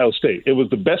Ohio State. It was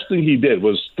the best thing he did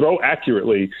was throw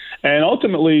accurately, and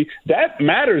ultimately that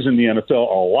matters in the NFL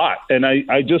a lot. And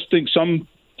I just think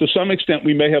to some extent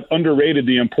we may have underrated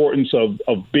the importance of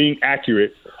being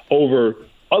accurate over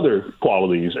other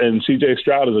qualities, and C.J.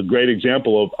 Stroud is a great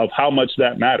example of how much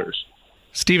that matters.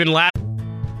 Stephen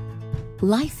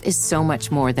Life is so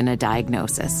much more than a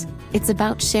diagnosis. It's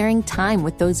about sharing time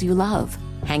with those you love,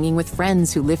 hanging with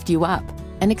friends who lift you up,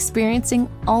 and experiencing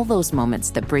all those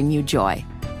moments that bring you joy.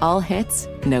 All hits,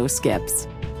 no skips.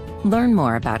 Learn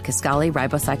more about Kisqali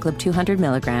Ribociclib 200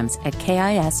 milligrams at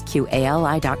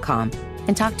KISQALI.com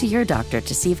and talk to your doctor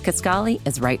to see if Kisqali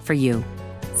is right for you.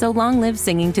 So long live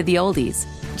singing to the oldies,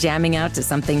 jamming out to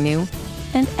something new,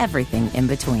 and everything in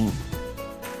between.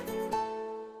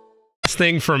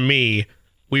 Thing from me,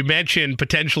 we mentioned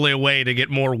potentially a way to get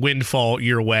more windfall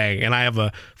your way, and I have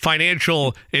a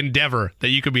financial endeavor that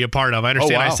you could be a part of. I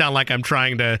understand I sound like I'm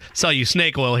trying to sell you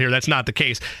snake oil here. That's not the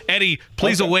case. Eddie,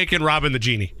 please awaken Robin the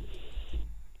Genie.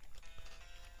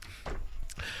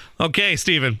 Okay,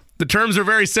 Steven, the terms are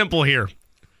very simple here.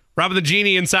 Robin the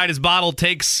Genie inside his bottle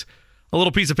takes a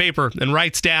little piece of paper and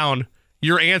writes down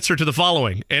your answer to the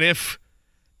following. And if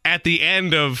at the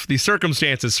end of the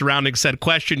circumstances surrounding said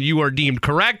question you are deemed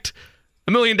correct,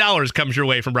 $1 million comes your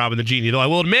way from Robin the Genie. Though I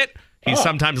will admit, he's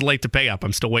sometimes late to pay up.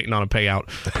 I'm still waiting on a payout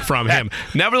from him.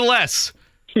 Nevertheless,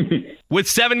 with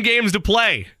 7 games to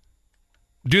play,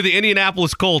 do the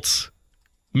Indianapolis Colts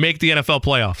make the NFL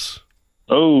playoffs?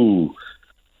 Oh,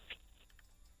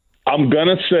 I'm going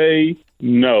to say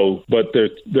no, but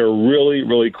they're really,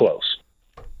 really close.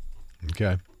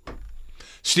 Okay.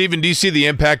 Stephen, do you see the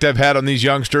impact I've had on these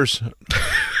youngsters?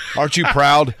 Aren't you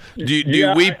proud? Do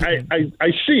you weep?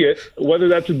 I see it. Whether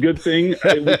that's a good thing,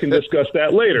 we can discuss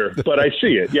that later. But I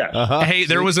see it, yes. Hey,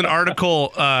 there was an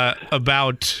article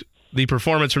about the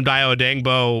performance from Dayo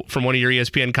Odeyingbo from one of your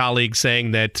ESPN colleagues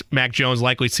saying that Mac Jones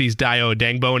likely sees Dayo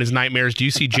Odeyingbo in his nightmares. Do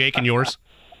you see Jake in yours?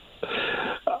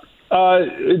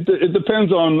 It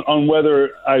depends on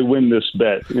whether I win this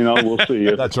bet. We'll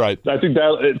see. That's right. I think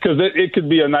that because it could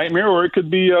be a nightmare or it could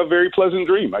be a very pleasant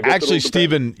dream. Actually,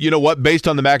 Stephen, you know what? Based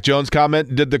on the Mac Jones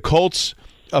comment, did the Colts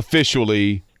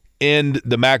officially end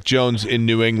the Mac Jones in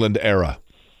New England era?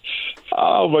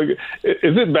 Oh my God!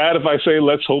 Is it bad if I say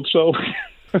let's hope so?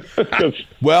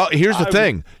 Well, here's the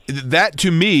thing. That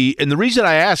to me, and the reason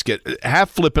I ask it,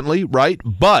 half flippantly, right?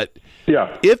 But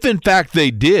if in fact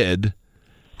they did,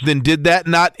 then did that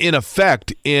not, in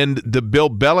effect, end the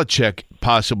Bill Belichick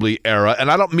possibly era?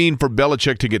 And I don't mean for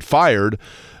Belichick to get fired,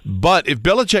 but if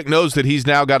Belichick knows that he's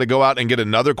now got to go out and get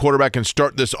another quarterback and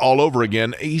start this all over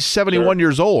again, he's 71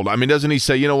 years old. I mean, doesn't he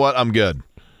say, you know what, I'm good?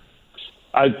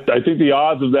 I think the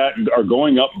odds of that are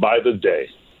going up by the day.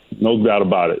 No doubt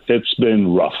about it. It's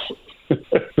been rough.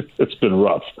 It's been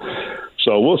rough.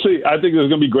 So we'll see. I think there's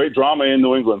going to be great drama in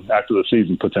New England after the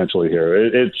season potentially here.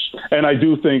 And I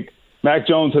do think Mac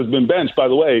Jones has been benched, by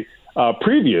the way,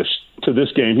 previous to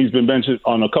this game. He's been benched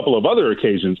on a couple of other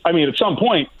occasions. I mean, at some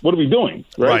point, what are we doing?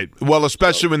 Right. Well,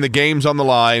 especially when the game's on the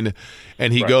line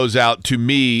and he goes out to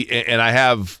me, and I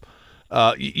have,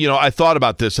 I thought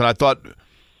about this, and I thought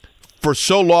for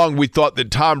so long we thought that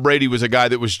Tom Brady was a guy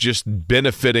that was just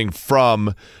benefiting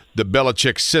from the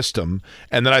Belichick system.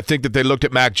 And then I think that they looked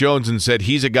at Mac Jones and said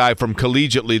he's a guy from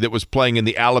collegiately that was playing in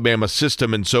the Alabama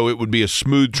system, and so it would be a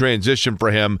smooth transition for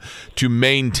him to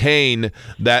maintain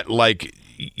that,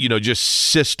 just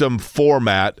system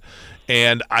format.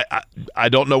 And I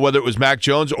don't know whether it was Mac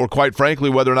Jones or, quite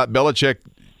frankly, whether or not Belichick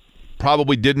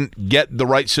probably didn't get the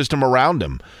right system around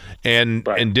him and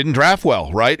didn't draft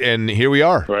well, right? And here we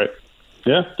are. Right.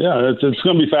 Yeah, it's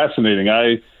going to be fascinating.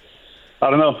 I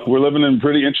don't know. We're living in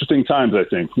pretty interesting times, I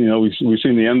think. We've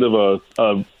seen the end of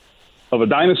a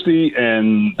dynasty,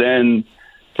 and then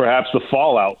perhaps the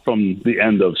fallout from the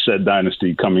end of said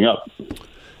dynasty coming up.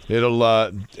 It'll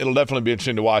definitely be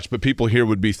interesting to watch, but people here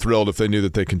would be thrilled if they knew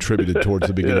that they contributed towards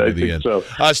the beginning of the end. So.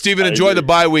 Stephen, enjoy the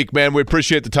bye week, man. We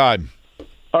appreciate the time.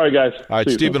 All right, guys. All right,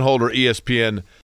 See you Stephen soon. Holder, ESPN